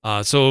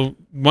 So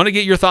want to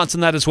get your thoughts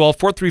on that as well.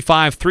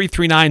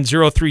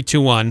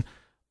 435-339-0321.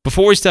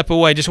 Before we step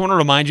away, I just want to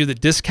remind you that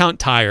Discount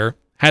Tire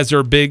has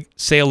their big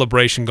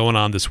celebration going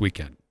on this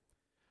weekend.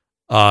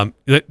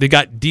 They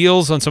got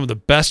deals on some of the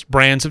best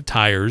brands of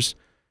tires.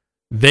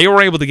 They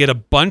were able to get a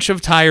bunch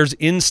of tires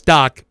in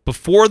stock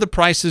before the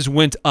prices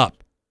went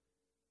up.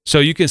 So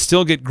you can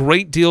still get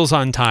great deals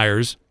on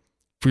tires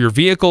for your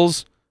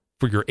vehicles,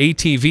 for your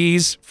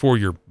ATVs, for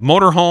your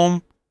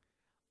motorhome.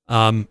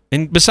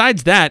 And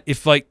besides that,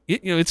 if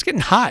it's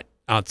getting hot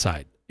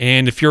outside,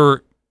 and if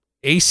your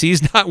AC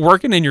is not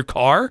working in your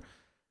car,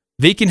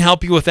 they can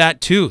help you with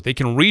that too. They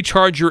can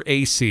recharge your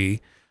AC.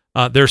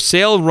 Their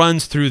sale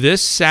runs through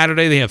this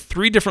Saturday. They have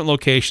 3 different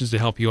locations to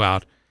help you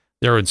out.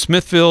 They're in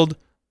Smithfield,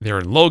 they're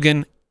in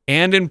Logan,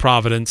 and in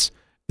Providence.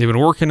 They've been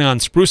working on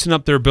sprucing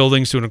up their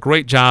buildings, doing a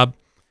great job,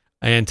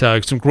 and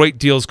some great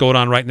deals going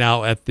on right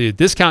now at the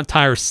Discount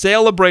Tire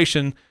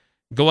celebration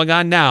going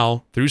on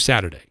now through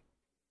Saturday.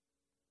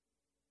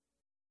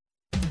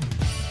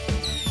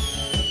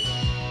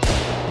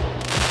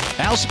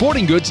 Al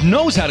Sporting Goods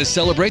knows how to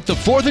celebrate the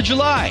 4th of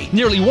July.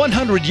 Nearly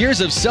 100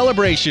 years of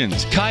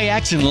celebrations.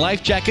 Kayaks and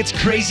life jackets,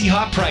 crazy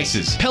hot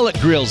prices. Pellet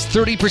grills,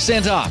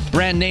 30% off.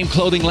 Brand name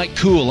clothing like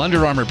Cool,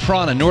 Under Armour,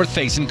 Prana, North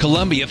Face, and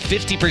Columbia,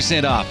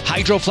 50% off.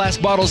 Hydro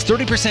Flask bottles,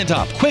 30%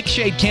 off. Quick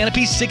Shade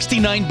canopies,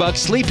 $69.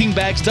 Sleeping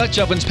bags, Dutch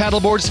ovens,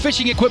 paddleboards,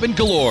 fishing equipment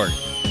galore.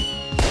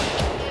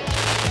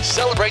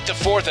 Celebrate the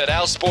 4th at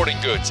Al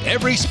Sporting Goods.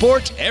 Every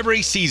sport,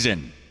 every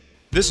season.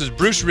 This is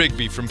Bruce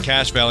Rigby from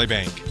Cache Valley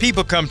Bank.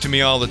 People come to me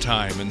all the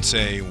time and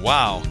say,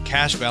 wow,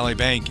 Cache Valley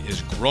Bank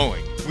is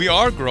growing. We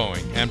are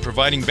growing and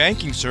providing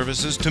banking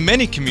services to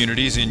many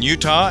communities in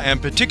Utah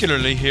and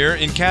particularly here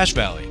in Cache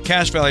Valley.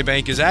 Cache Valley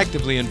Bank is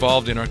actively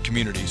involved in our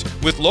communities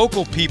with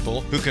local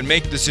people who can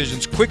make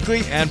decisions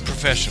quickly and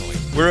professionally.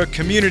 We're a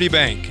community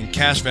bank and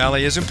Cache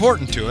Valley is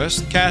important to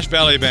us. Cache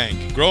Valley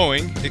Bank,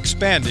 growing,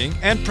 expanding,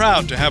 and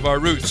proud to have our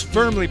roots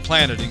firmly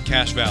planted in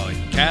Cache Valley.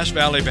 Cache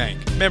Valley Bank,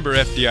 member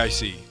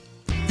FDIC.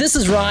 This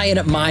is Ryan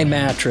at My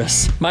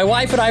Mattress. My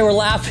wife and I were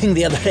laughing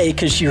the other day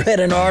because she read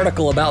an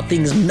article about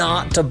things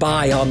not to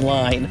buy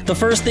online. The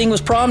first thing was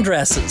prom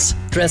dresses.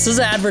 Dresses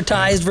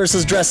advertised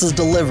versus dresses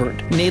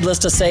delivered. Needless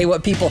to say,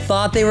 what people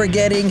thought they were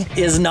getting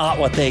is not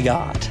what they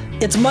got.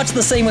 It's much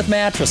the same with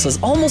mattresses.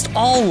 Almost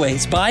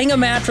always, buying a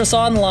mattress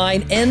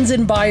online ends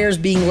in buyers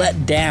being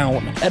let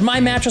down. At My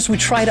Mattress, we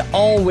try to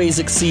always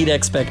exceed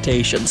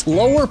expectations.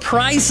 Lower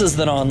prices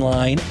than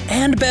online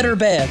and better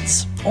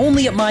beds.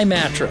 Only at My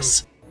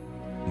Mattress.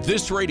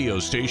 This radio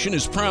station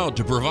is proud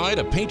to provide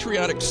a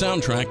patriotic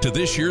soundtrack to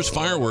this year's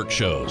fireworks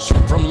shows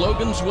from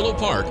Logan's Willow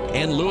Park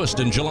and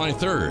Lewiston July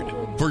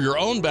 3rd. For your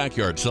own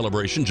backyard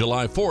celebration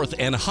July 4th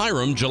and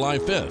Hiram July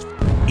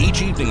 5th.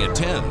 Each evening at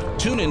 10,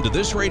 tune into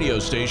this radio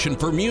station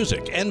for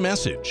music and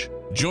message.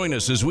 Join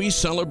us as we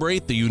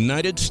celebrate the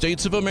United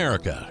States of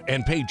America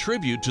and pay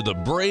tribute to the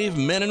brave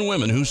men and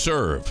women who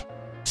serve.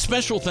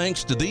 Special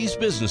thanks to these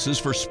businesses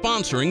for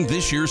sponsoring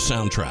this year's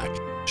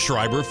soundtrack.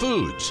 Schreiber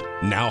Foods,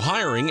 now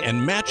hiring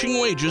and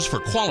matching wages for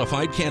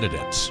qualified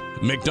candidates.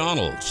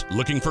 McDonald's,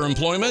 looking for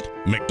employment?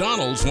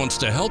 McDonald's wants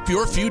to help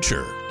your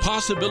future.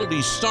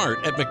 Possibilities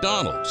start at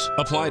McDonald's.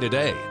 Apply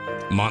today.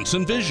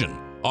 Monson Vision,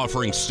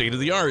 offering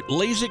state-of-the-art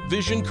LASIK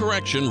vision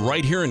correction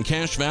right here in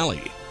Cache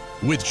Valley.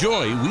 With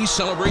joy, we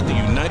celebrate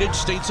the United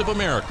States of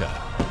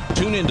America.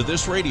 Tune into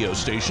this radio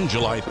station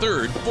July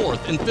 3rd,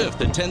 4th, and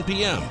 5th at 10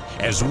 p.m.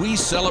 as we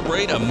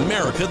celebrate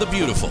America the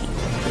Beautiful.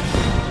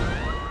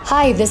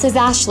 Hi, this is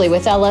Ashley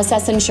with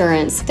LSS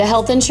Insurance. The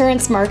health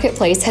insurance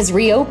marketplace has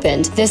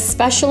reopened. This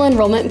special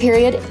enrollment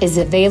period is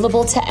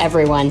available to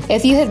everyone.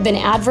 If you have been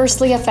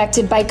adversely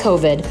affected by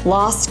COVID,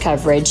 lost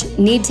coverage,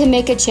 need to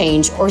make a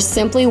change, or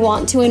simply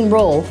want to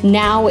enroll,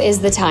 now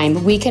is the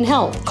time. We can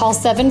help. Call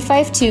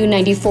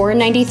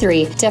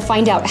 752-9493 to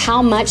find out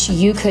how much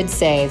you could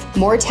save.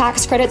 More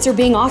tax credits are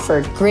being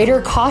offered.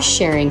 Greater cost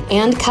sharing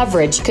and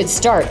coverage could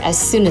start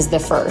as soon as the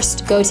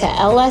 1st. Go to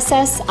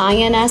lssins.com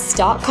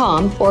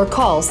or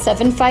call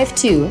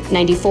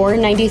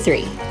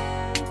 752-9493.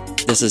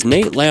 This is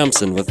Nate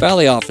Lamson with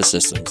Valley Office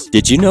Systems.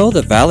 Did you know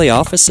that Valley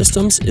Office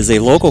Systems is a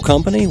local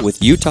company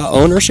with Utah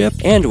ownership,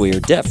 and we are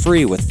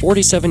debt-free with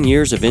 47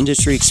 years of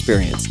industry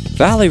experience?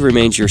 Valley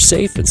remains your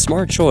safe and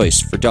smart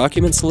choice for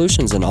document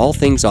solutions and all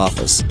things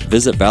office.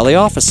 Visit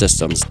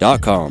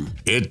valleyofficesystems.com.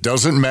 It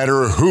doesn't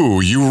matter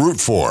who you root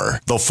for.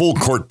 The Full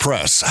Court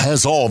Press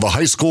has all the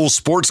high school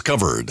sports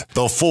covered.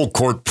 The Full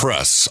Court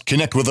Press.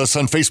 Connect with us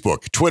on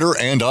Facebook, Twitter,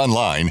 and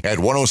online at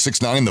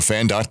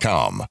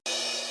 1069thefan.com.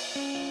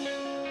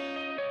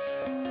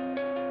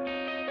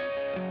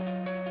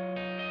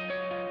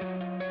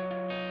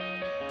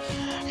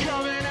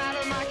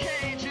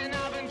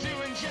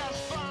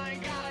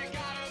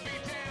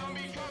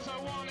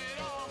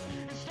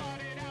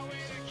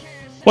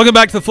 Welcome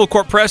back to the Full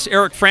Court Press.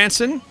 Eric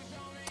Frandsen,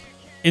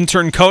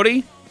 intern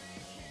Cody.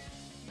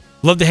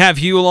 Love to have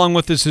you along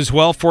with us as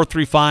well.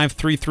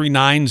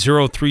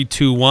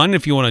 435-339-0321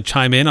 if you want to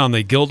chime in on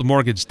the Guild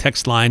Mortgage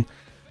text line.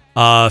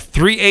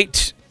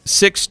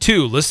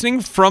 3862. Listening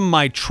from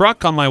my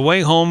truck on my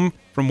way home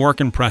from work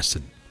in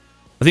Preston.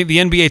 I think the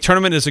NBA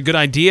tournament is a good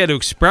idea to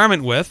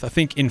experiment with. I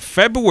think in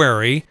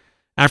February,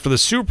 after the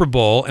Super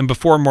Bowl and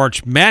before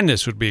March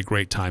Madness, would be a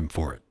great time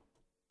for it.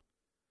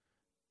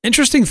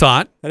 Interesting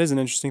thought. That is an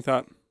interesting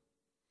thought.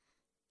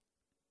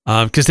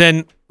 Because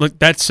then, look,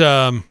 that's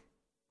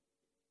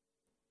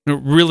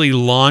really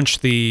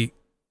launched the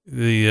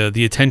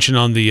attention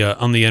on the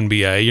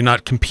NBA. You're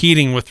not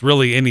competing with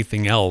really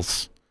anything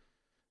else,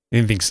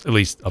 anything at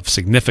least of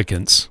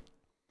significance.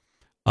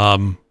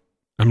 I'm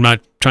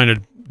not trying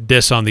to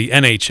diss on the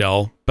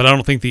NHL, but I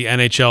don't think the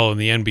NHL and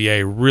the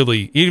NBA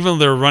really, even though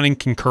they're running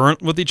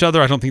concurrent with each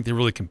other, I don't think they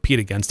really compete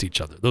against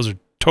each other. Those are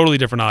totally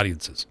different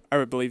audiences. I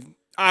would believe.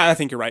 I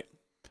think you're right.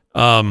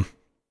 Sure,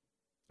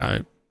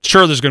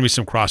 there's going to be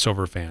some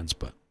crossover fans,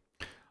 but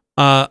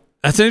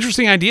that's an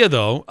interesting idea,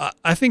 though.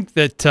 I think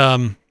that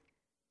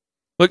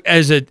look,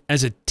 as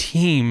a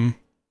team,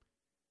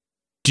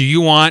 do you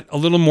want a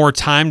little more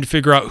time to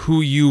figure out who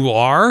you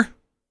are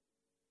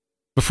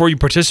before you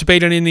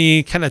participate in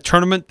any kind of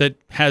tournament that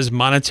has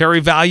monetary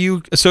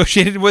value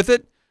associated with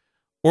it,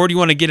 or do you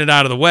want to get it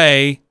out of the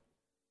way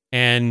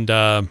and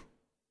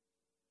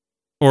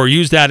or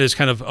use that as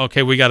kind of,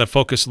 okay, we got to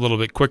focus a little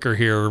bit quicker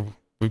here.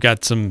 We've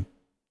got some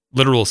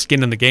literal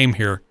skin in the game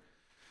here.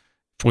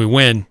 If we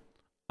win,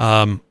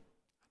 I don't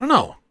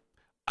know.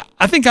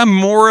 I think I'm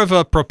more of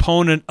a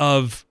proponent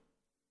of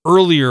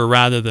earlier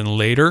rather than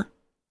later.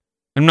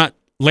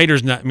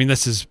 Later's not, I mean,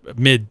 this is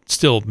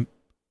still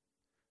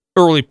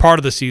early part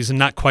of the season,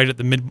 not quite at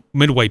the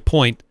midway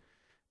point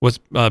was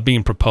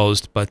being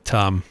proposed, but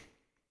I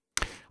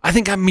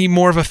think I'm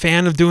more of a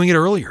fan of doing it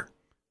earlier.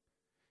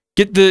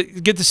 Get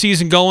the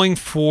season going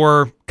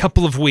for a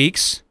couple of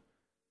weeks,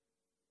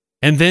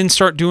 and then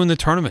start doing the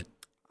tournament.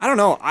 I don't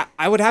know.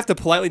 I would have to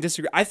politely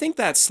disagree. I think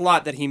that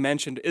slot that he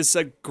mentioned is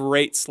a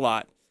great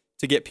slot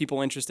to get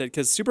people interested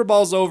because Super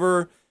Bowl's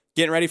over,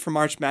 getting ready for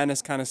March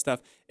Madness kind of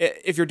stuff.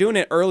 If you're doing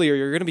it earlier,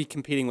 you're going to be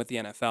competing with the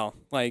NFL,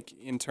 like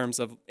in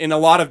a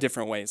lot of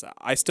different ways.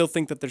 I still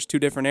think that there's two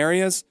different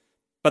areas,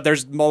 but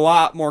there's a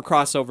lot more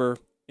crossover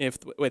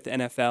with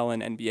NFL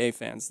and NBA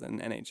fans than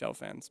NHL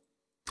fans.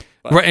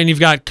 But right, and you've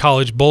got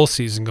college bowl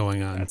season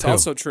going on. That's too.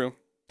 also true.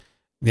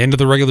 The end of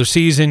the regular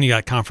season, you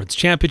got conference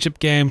championship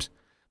games.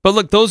 But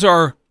look, those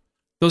are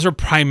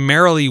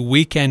primarily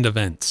weekend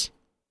events.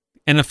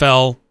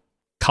 NFL,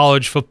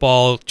 college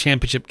football,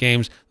 championship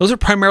games, those are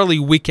primarily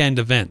weekend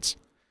events.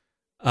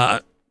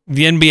 The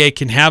NBA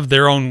can have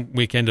their own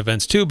weekend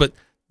events too, but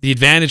the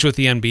advantage with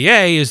the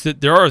NBA is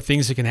that there are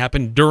things that can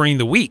happen during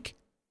the week.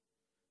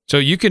 So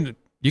you can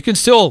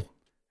still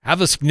have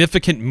a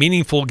significant,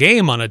 meaningful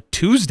game on a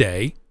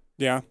Tuesday.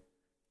 Yeah.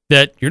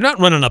 That you're not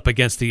running up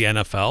against the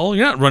NFL.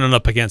 You're not running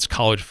up against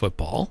college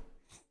football.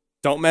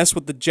 Don't mess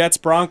with the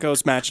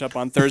Jets-Broncos matchup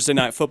on Thursday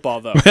Night Football,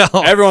 though.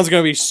 Well, everyone's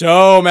going to be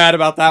so mad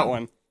about that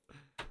one.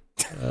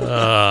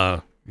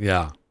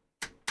 Yeah.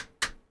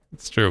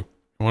 It's true.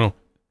 I want to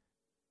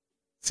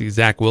see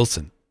Zach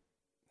Wilson.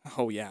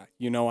 Oh, yeah.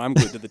 I'm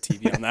glued to the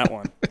TV on that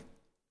one.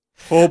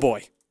 Oh,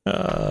 boy.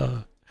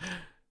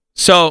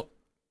 So,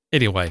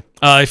 anyway,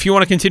 if you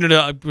want to continue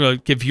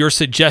to give your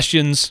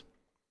suggestions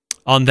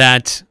on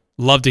that,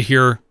 love to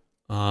hear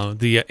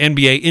the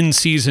NBA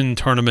in-season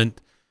tournament.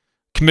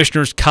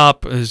 Commissioner's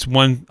Cup is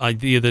one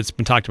idea that's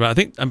been talked about.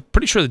 I'm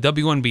pretty sure the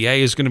WNBA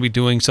is going to be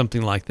doing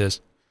something like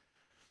this.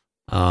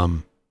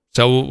 So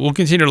we'll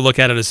continue to look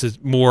at it as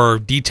more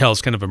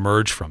details kind of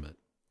emerge from it.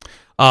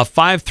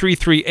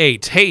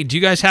 5338. Hey, do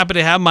you guys happen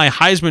to have my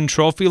Heisman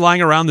Trophy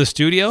lying around the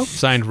studio?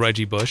 Signed,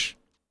 Reggie Bush.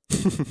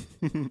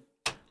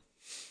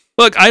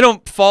 Look, I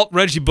don't fault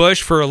Reggie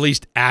Bush for at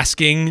least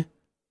asking,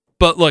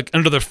 but look,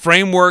 under the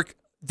framework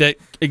that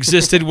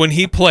existed when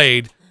he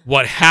played,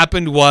 what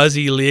happened was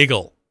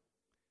illegal.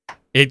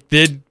 It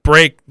did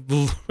break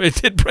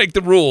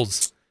the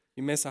rules.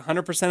 You miss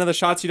 100% of the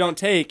shots you don't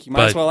take. You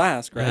might as well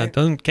ask, right?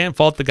 Can't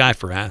fault the guy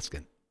for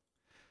asking.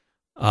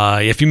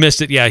 If you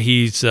missed it, yeah,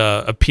 he's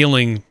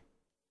appealing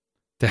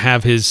to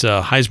have his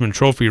Heisman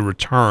Trophy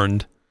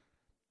returned,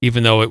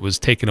 even though it was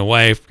taken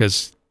away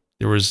because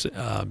there was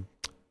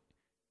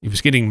he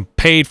was getting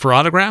paid for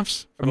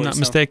autographs, if I'm not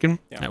mistaken.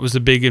 Yeah. That was a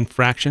big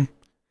infraction,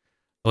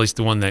 at least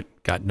the one that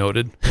got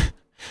noted.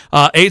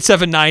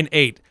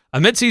 8798. A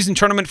midseason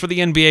tournament for the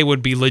NBA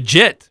would be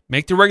legit.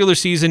 Make the regular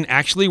season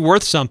actually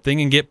worth something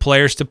and get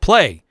players to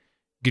play.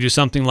 You could do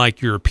something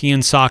like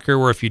European soccer,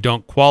 where if you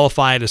don't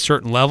qualify at a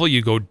certain level,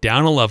 you go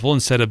down a level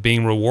instead of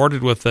being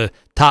rewarded with a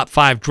top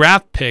 5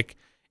 draft pick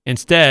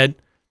instead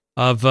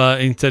of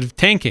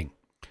tanking.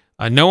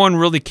 No one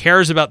really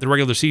cares about the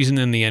regular season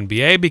in the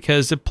NBA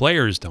because the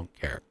players don't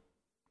care.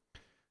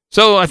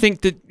 So I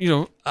think that,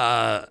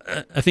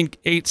 I think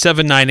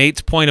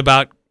 8798's point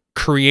about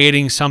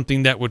creating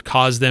something that would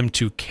cause them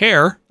to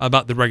care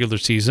about the regular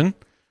season.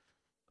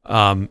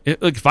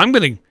 If I'm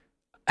going to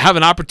have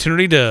an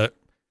opportunity to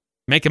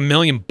make $1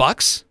 million,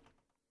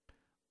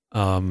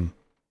 if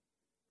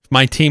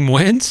my team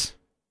wins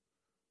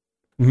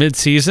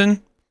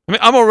mid-season, I mean,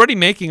 I'm already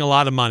making a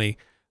lot of money,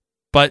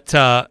 but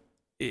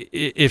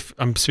if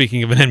I'm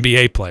speaking of an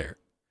NBA player,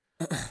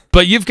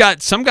 but you've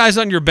got some guys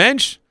on your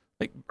bench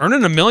like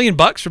earning $1 million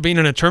for being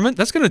in a tournament,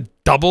 that's going to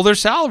double their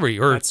salary,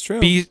 or that's true.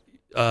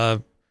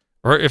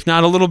 Or if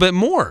not a little bit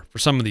more for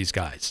some of these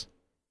guys.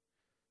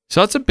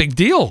 So that's a big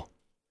deal.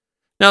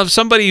 Now, if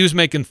somebody who's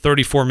making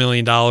 $34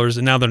 million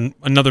and now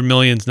another $1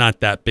 million's not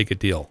that big a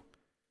deal.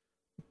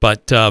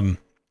 But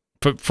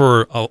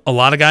for a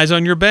lot of guys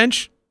on your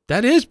bench,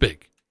 that is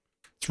big.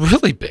 It's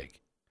really big.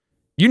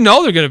 You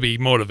know they're going to be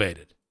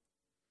motivated.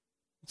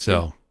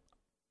 So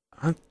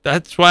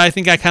that's why I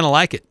think I kind of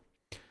like it.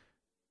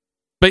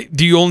 But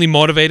do you only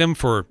motivate them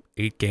for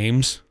 8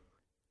 games?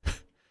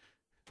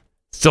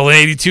 Still an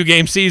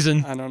 82-game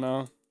season. I don't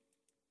know.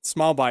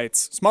 Small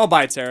bites,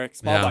 Eric.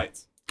 Small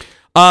bites.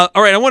 All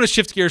right, I want to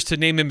shift gears to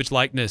name, image,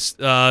 likeness.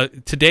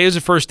 Today is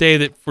the first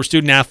day for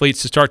student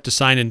athletes to start to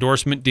sign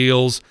endorsement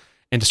deals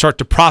and to start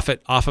to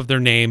profit off of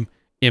their name,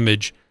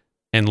 image,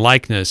 and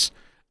likeness.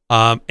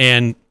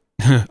 And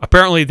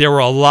apparently there were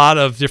a lot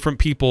of different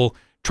people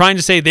trying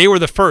to say they were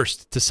the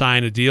first to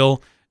sign a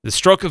deal, the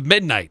stroke of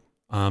midnight.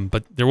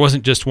 But there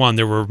wasn't just one.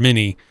 There were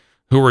many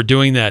who were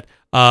doing that.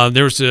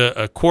 There was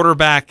a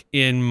quarterback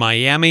in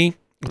Miami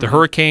with the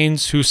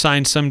Hurricanes who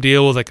signed some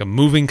deal with like a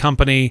moving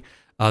company.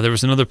 There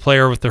was another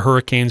player with the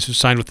Hurricanes who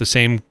signed with the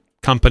same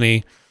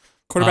company.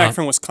 Quarterback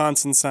from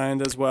Wisconsin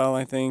signed as well,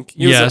 I think.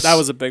 Yes. That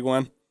was a big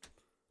one.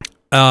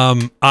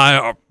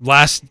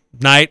 Last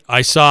night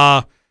I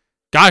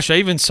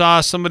even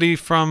saw somebody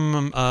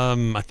from,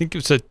 I think it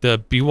was at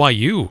the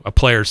BYU, a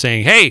player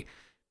saying, hey,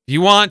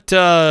 you want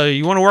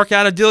to work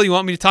out a deal? You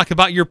want me to talk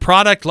about your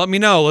product? Let me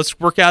know. Let's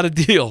work out a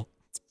deal.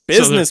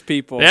 Business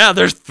people. Yeah,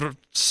 they're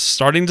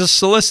starting to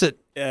solicit.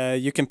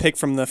 You can pick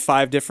from the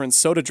 5 different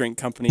soda drink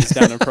companies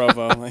down in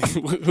Provo. Like,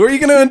 who are you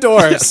going to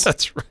endorse? Yes,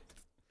 that's right.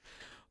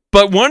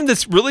 But one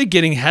that's really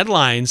getting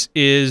headlines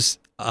is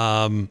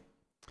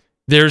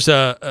there's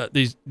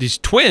these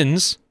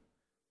twins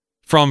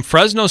from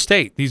Fresno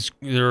State.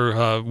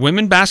 They're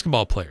women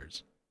basketball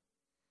players,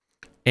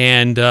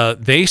 and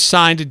they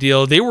signed a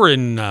deal. They were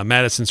in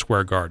Madison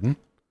Square Garden,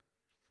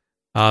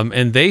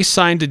 and they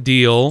signed a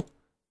deal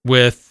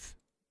with.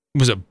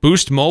 Was it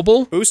Boost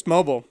Mobile? Boost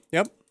Mobile,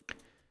 yep.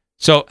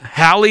 So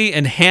Hallie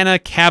and Hannah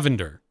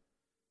Cavender,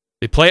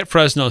 they play at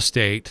Fresno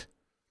State.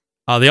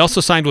 They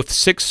also signed with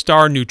 6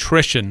 Star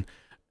Nutrition.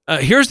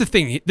 Here's the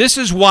thing. This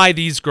is why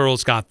these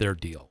girls got their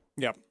deal.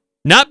 Yep.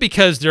 Not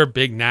because they're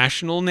big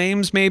national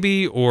names,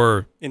 maybe,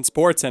 or... In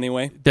sports,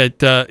 anyway.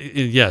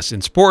 Yes, in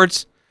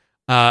sports.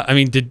 I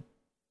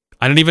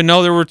didn't even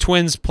know there were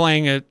twins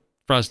playing at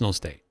Fresno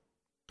State.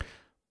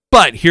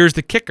 But here's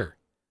the kicker.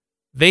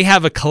 They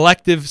have a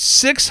collective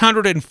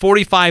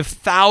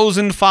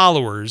 645,000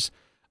 followers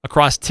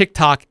across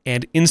TikTok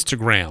and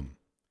Instagram.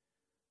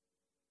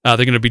 They're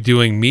going to be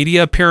doing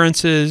media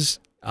appearances.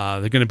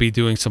 They're going to be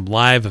doing some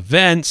live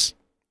events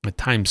at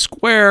Times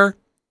Square.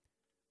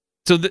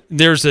 So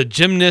there's a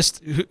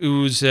gymnast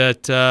who's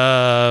at,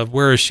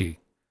 where is she?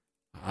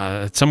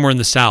 Somewhere in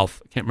the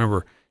South. I can't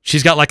remember.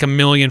 She's got like 1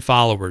 million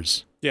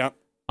followers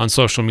on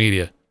social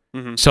media.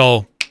 Mm-hmm.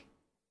 So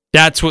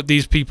that's what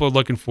these people are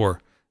looking for.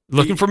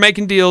 Looking for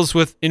making deals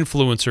with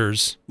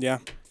influencers. Yeah.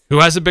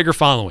 Who has a bigger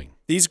following.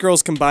 These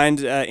girls combined,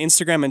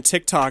 Instagram and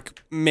TikTok,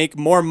 make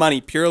more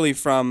money purely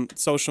from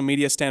social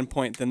media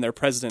standpoint than their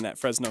president at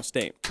Fresno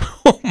State.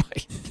 Oh my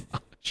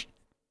gosh.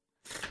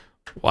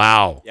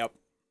 Wow. Yep.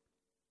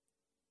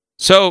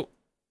 So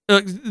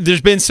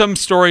there's been some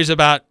stories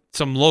about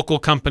some local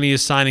company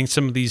is signing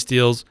some of these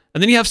deals.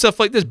 And then you have stuff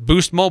like this,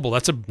 Boost Mobile.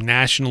 That's a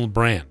national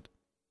brand.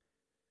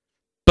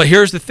 But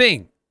here's the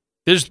thing.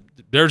 There's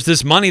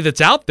this money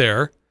that's out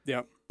there.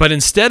 Yep. But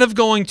instead of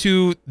going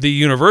to the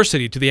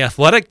university, to the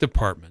athletic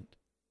department,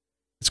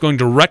 it's going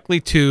directly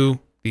to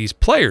these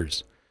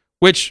players,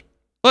 which,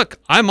 look,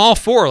 I'm all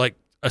for, like,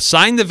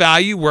 assign the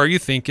value where you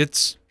think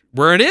it's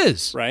where it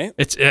is. Right.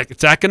 It's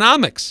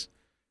economics.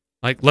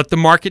 Like, let the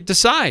market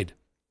decide.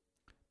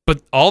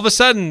 But all of a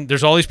sudden,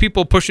 there's all these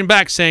people pushing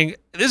back saying,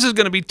 this is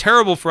going to be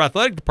terrible for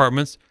athletic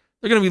departments.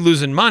 They're going to be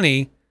losing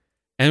money.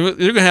 And they're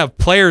going to have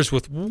players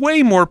with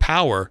way more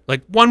power.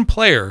 Like, one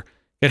player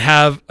could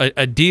have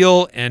a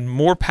deal and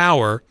more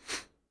power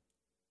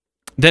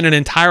than an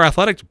entire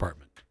athletic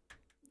department.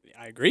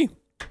 I agree.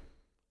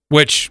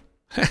 Which,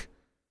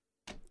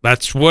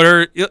 that's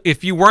where,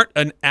 if you weren't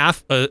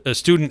a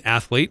student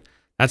athlete,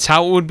 that's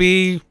how it would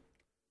be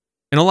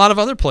in a lot of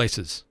other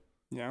places.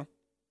 Yeah.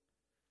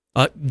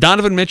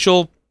 Donovan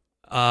Mitchell,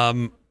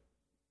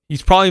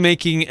 he's probably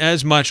making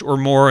as much or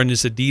more in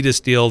his Adidas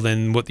deal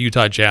than what the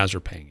Utah Jazz are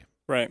paying him.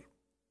 Right.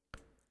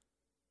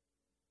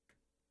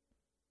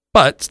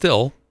 But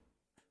still,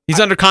 he's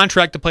under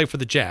contract to play for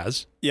the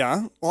Jazz.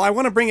 Yeah. Well, I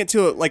want to bring it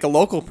to a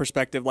local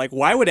perspective. Like,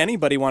 why would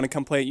anybody want to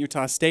come play at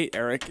Utah State,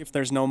 Eric, if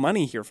there's no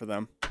money here for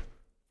them?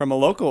 From a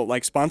local,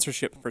 like,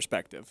 sponsorship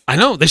perspective. I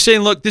know. They're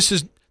saying, look,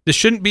 this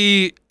shouldn't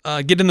be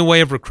get in the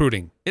way of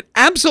recruiting. It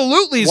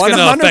absolutely is going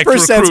to affect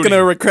recruiting. 100% is going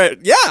to recruit.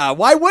 Yeah,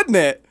 why wouldn't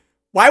it?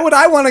 Why would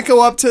I want to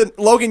go up to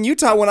Logan,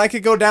 Utah when I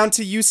could go down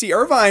to UC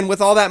Irvine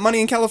with all that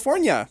money in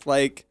California?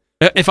 Like,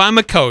 if I'm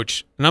a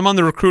coach and I'm on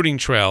the recruiting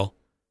trail,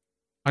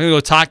 I'm going to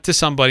go talk to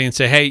somebody and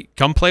say, hey,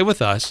 come play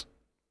with us.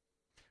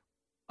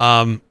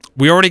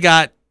 We already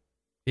got,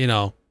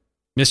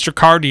 Mr.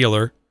 Car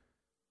Dealer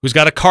who's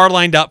got a car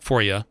lined up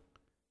for you.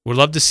 Would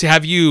love to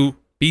have you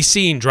be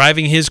seen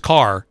driving his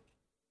car.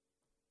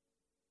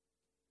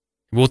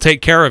 We'll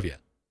take care of you.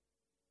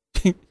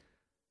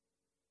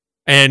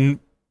 And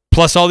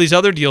plus all these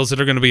other deals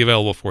that are going to be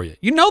available for you.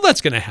 You know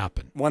that's going to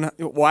happen.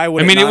 Why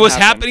would it not was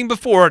happen? happening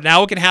before.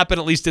 Now it can happen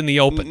at least in the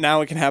open.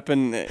 Now it can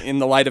happen in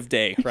the light of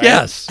day, right?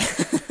 Yes.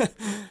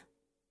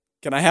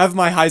 Can I have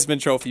my Heisman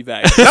Trophy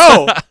back?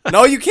 No.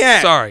 No, you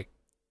can't. Sorry.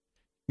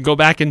 Go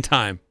back in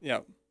time.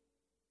 Yep.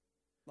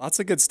 Lots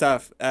of good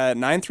stuff.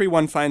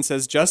 931 Fine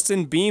says,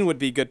 Justin Bean would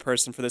be a good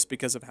person for this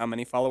because of how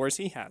many followers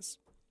he has.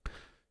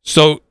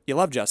 So you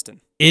love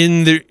Justin.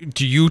 Do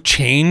you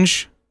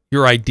change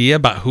your idea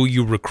about who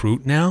you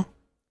recruit now?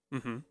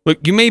 Mm-hmm.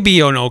 Look, you may be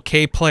an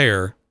okay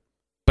player,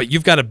 but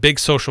you've got a big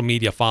social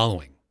media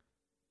following.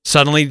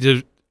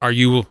 Suddenly, are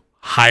you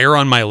higher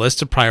on my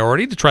list of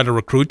priority to try to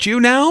recruit you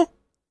now?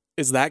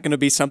 Is that going to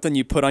be something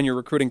you put on your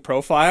recruiting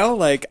profile?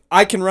 Like,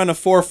 I can run a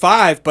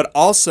 4.5, but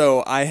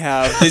also I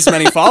have this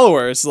many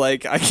followers.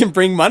 Like, I can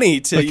bring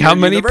money to your how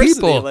many university.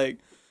 people Like,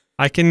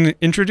 I can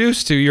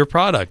introduce to your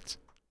product.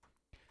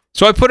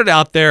 So I put it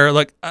out there.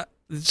 Like,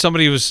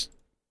 somebody was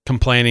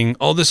complaining,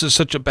 "Oh, this is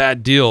such a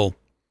bad deal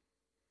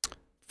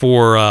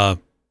for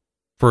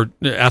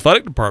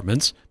athletic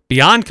departments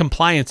beyond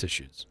compliance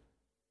issues,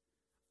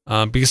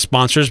 because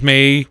sponsors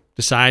may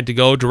decide to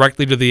go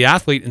directly to the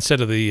athlete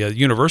instead of the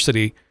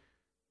university."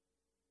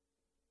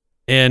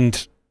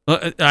 And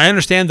I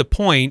understand the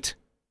point,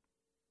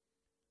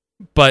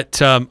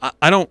 but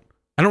I don't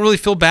really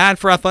feel bad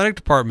for athletic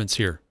departments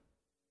here.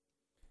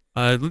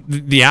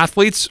 The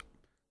athletes,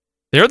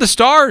 they're the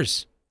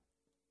stars.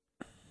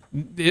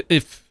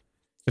 If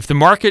the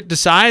market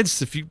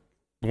decides, if you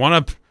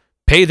want to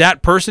pay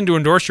that person to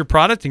endorse your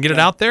product and get it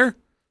out there,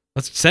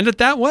 let's send it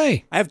that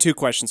way. I have two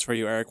questions for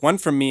you, Eric. One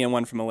from me and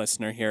one from a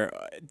listener here.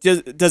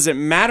 Does it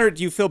matter?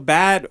 Do you feel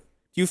bad?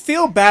 Do you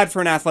feel bad for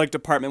an athletic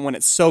department when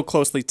it's so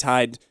closely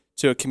tied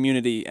to a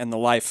community and the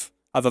life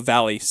of a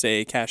valley,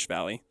 say Cache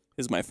Valley,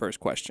 is my first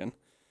question.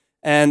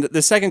 And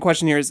the second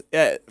question here is,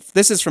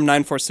 this is from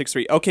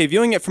 9463. Okay,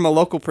 viewing it from a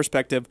local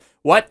perspective,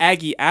 what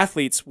Aggie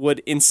athletes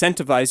would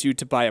incentivize you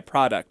to buy a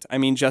product? I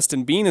mean,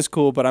 Justin Bean is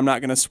cool, but I'm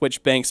not going to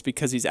switch banks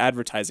because he's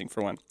advertising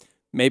for one.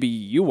 Maybe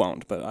you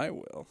won't, but I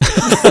will.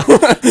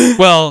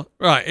 Well,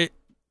 right.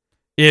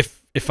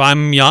 If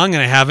I'm young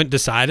and I haven't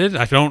decided,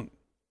 I don't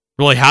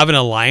really have an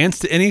alliance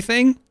to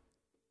anything.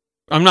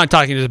 I'm not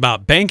talking just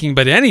about banking,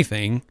 but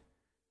anything.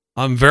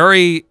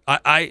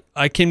 I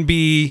can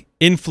be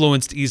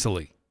influenced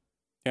easily.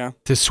 Yeah.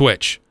 To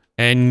switch.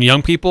 And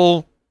young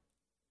people,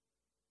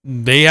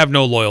 they have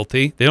no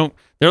loyalty. They're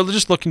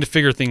just looking to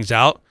figure things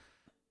out,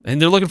 and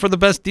they're looking for the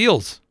best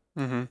deals.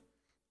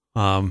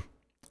 Mm-hmm.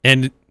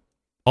 And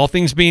all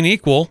things being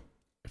equal,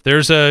 if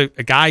there's a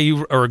guy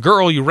or a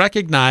girl you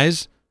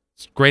recognize,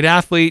 great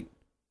athlete,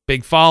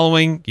 big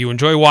following, you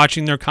enjoy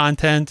watching their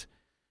content,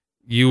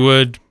 you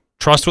would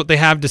trust what they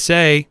have to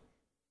say.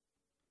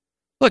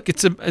 Look,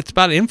 it's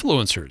about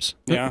influencers.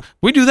 Yeah.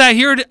 We do that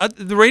here at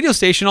the radio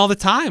station all the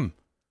time.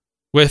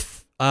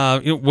 With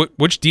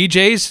which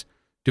DJs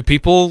do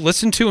people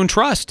listen to and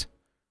trust?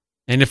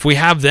 And if we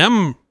have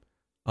them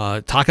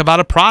talk about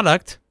a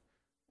product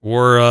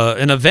or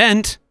an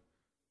event,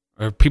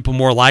 are people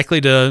more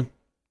likely to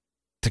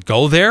to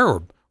go there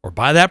or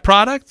buy that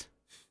product?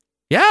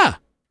 Yeah.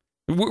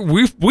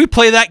 We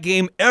play that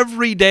game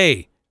every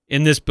day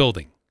in this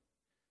building.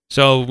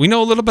 So we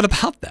know a little bit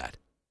about that.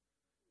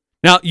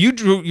 Now,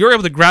 you're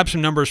able to grab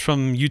some numbers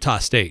from Utah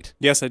State.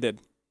 Yes, I did.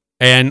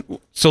 And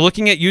so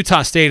looking at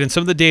Utah State and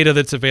some of the data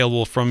that's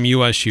available from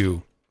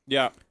USU,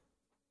 yeah,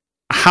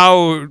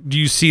 how do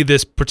you see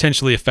this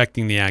potentially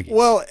affecting the Aggies?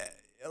 Well,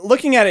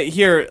 looking at it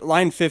here,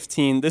 line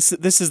 15, this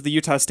is the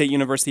Utah State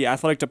University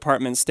Athletic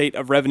Department State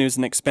of Revenues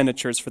and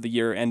Expenditures for the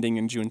year ending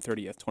in June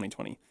 30th,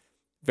 2020.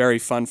 Very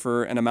fun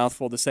and a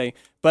mouthful to say.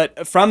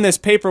 But from this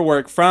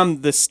paperwork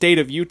from the state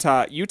of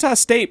Utah, Utah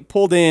State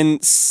pulled in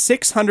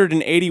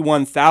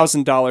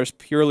 $681,000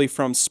 purely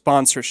from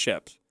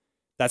sponsorship.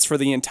 That's for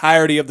the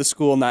entirety of the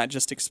school, not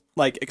just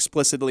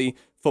explicitly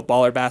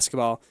football or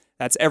basketball.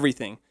 That's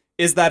everything.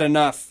 Is that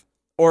enough?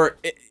 Or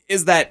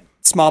is that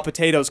small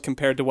potatoes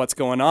compared to what's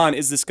going on?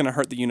 Is this going to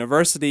hurt the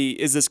university?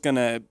 Is this going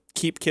to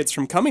keep kids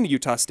from coming to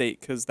Utah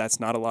State? Because that's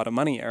not a lot of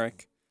money,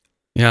 Eric.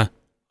 Yeah,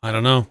 I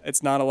don't know.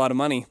 It's not a lot of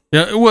money.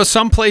 Yeah, well,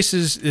 some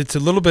places it's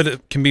a little bit,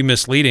 it can be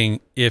misleading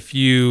if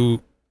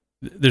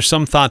there's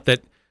some thought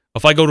that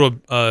if I go to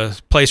a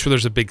place where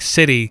there's a big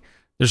city,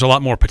 there's a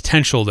lot more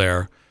potential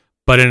there.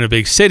 But in a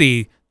big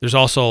city, there's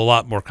also a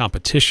lot more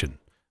competition.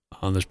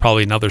 There's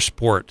probably another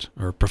sport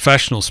or a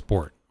professional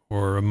sport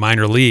or a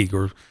minor league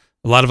or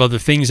a lot of other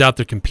things out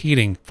there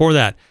competing for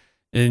that.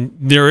 And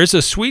there is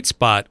a sweet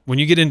spot when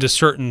you get into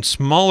certain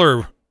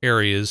smaller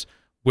areas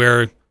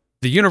where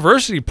the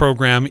university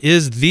program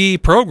is the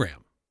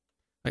program.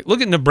 Like,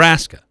 look at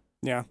Nebraska.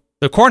 Yeah.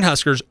 The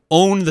Cornhuskers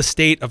own the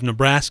state of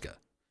Nebraska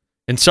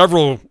and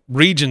several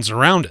regions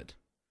around it.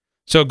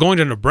 So going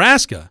to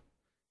Nebraska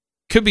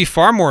could be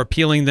far more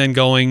appealing than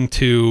going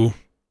to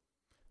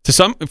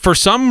some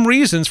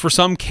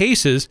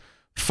cases,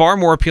 far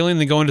more appealing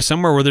than going to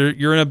somewhere where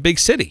you're in a big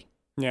city,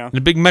 in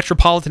a big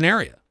metropolitan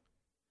area,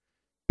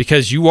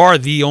 because you are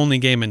the only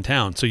game in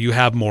town, so you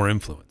have more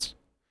influence.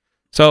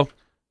 So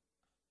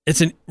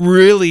it's a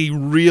really,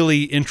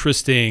 really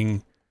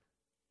interesting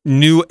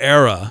new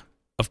era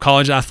of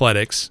college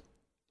athletics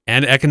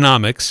and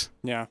economics,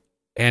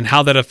 and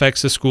how that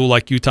affects a school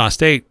like Utah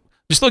State.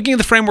 Just looking at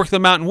the framework of the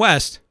Mountain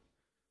West,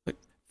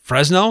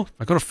 Fresno, if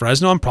I go to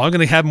Fresno, I'm probably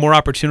going to have more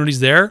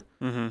opportunities there.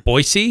 Mm-hmm.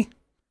 Boise,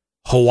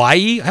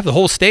 Hawaii, I have the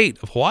whole state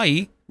of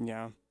Hawaii.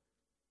 Yeah.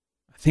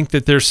 I think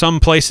that there's some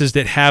places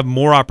that have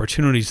more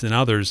opportunities than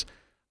others.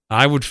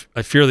 I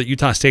fear that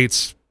Utah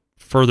State's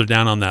further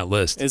down on that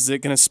list. Is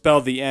it going to spell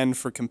the end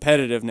for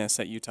competitiveness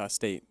at Utah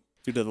State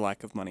due to the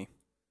lack of money?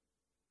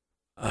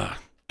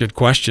 Good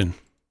question.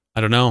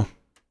 I don't know.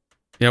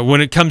 Yeah, when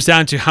it comes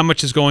down to how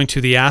much is going to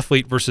the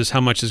athlete versus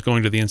how much is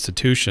going to the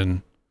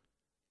institution,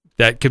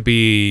 that could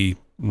be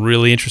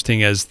really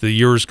interesting as the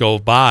years go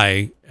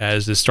by,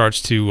 as it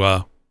starts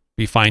to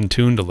be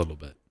fine-tuned a little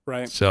bit.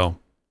 Right. So,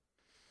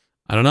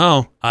 I don't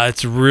know.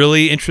 It's a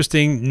really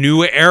interesting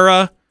new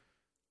era.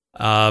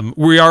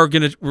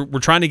 We're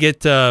trying to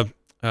get,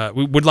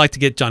 we would like to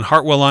get John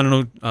Hartwell on. I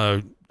know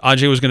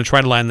Ajay was going to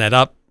try to line that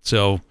up.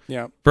 So,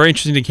 very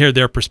interesting to hear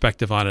their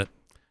perspective on it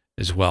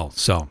as well.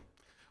 So,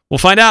 we'll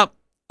find out.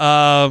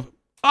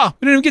 We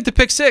didn't even get to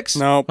pick 6.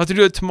 No. We'll have to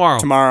do it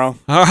tomorrow.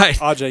 All right.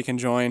 Ajay can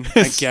join,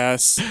 I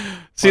guess.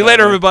 See you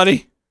later,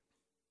 everybody.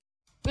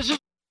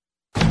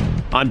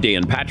 I'm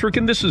Dan Patrick,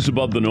 and this is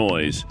Above the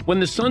Noise. When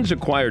the Suns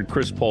acquired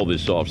Chris Paul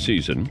this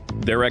offseason,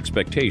 their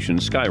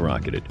expectations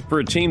skyrocketed. For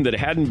a team that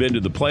hadn't been to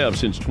the playoffs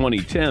since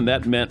 2010,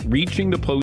 that meant reaching the postseason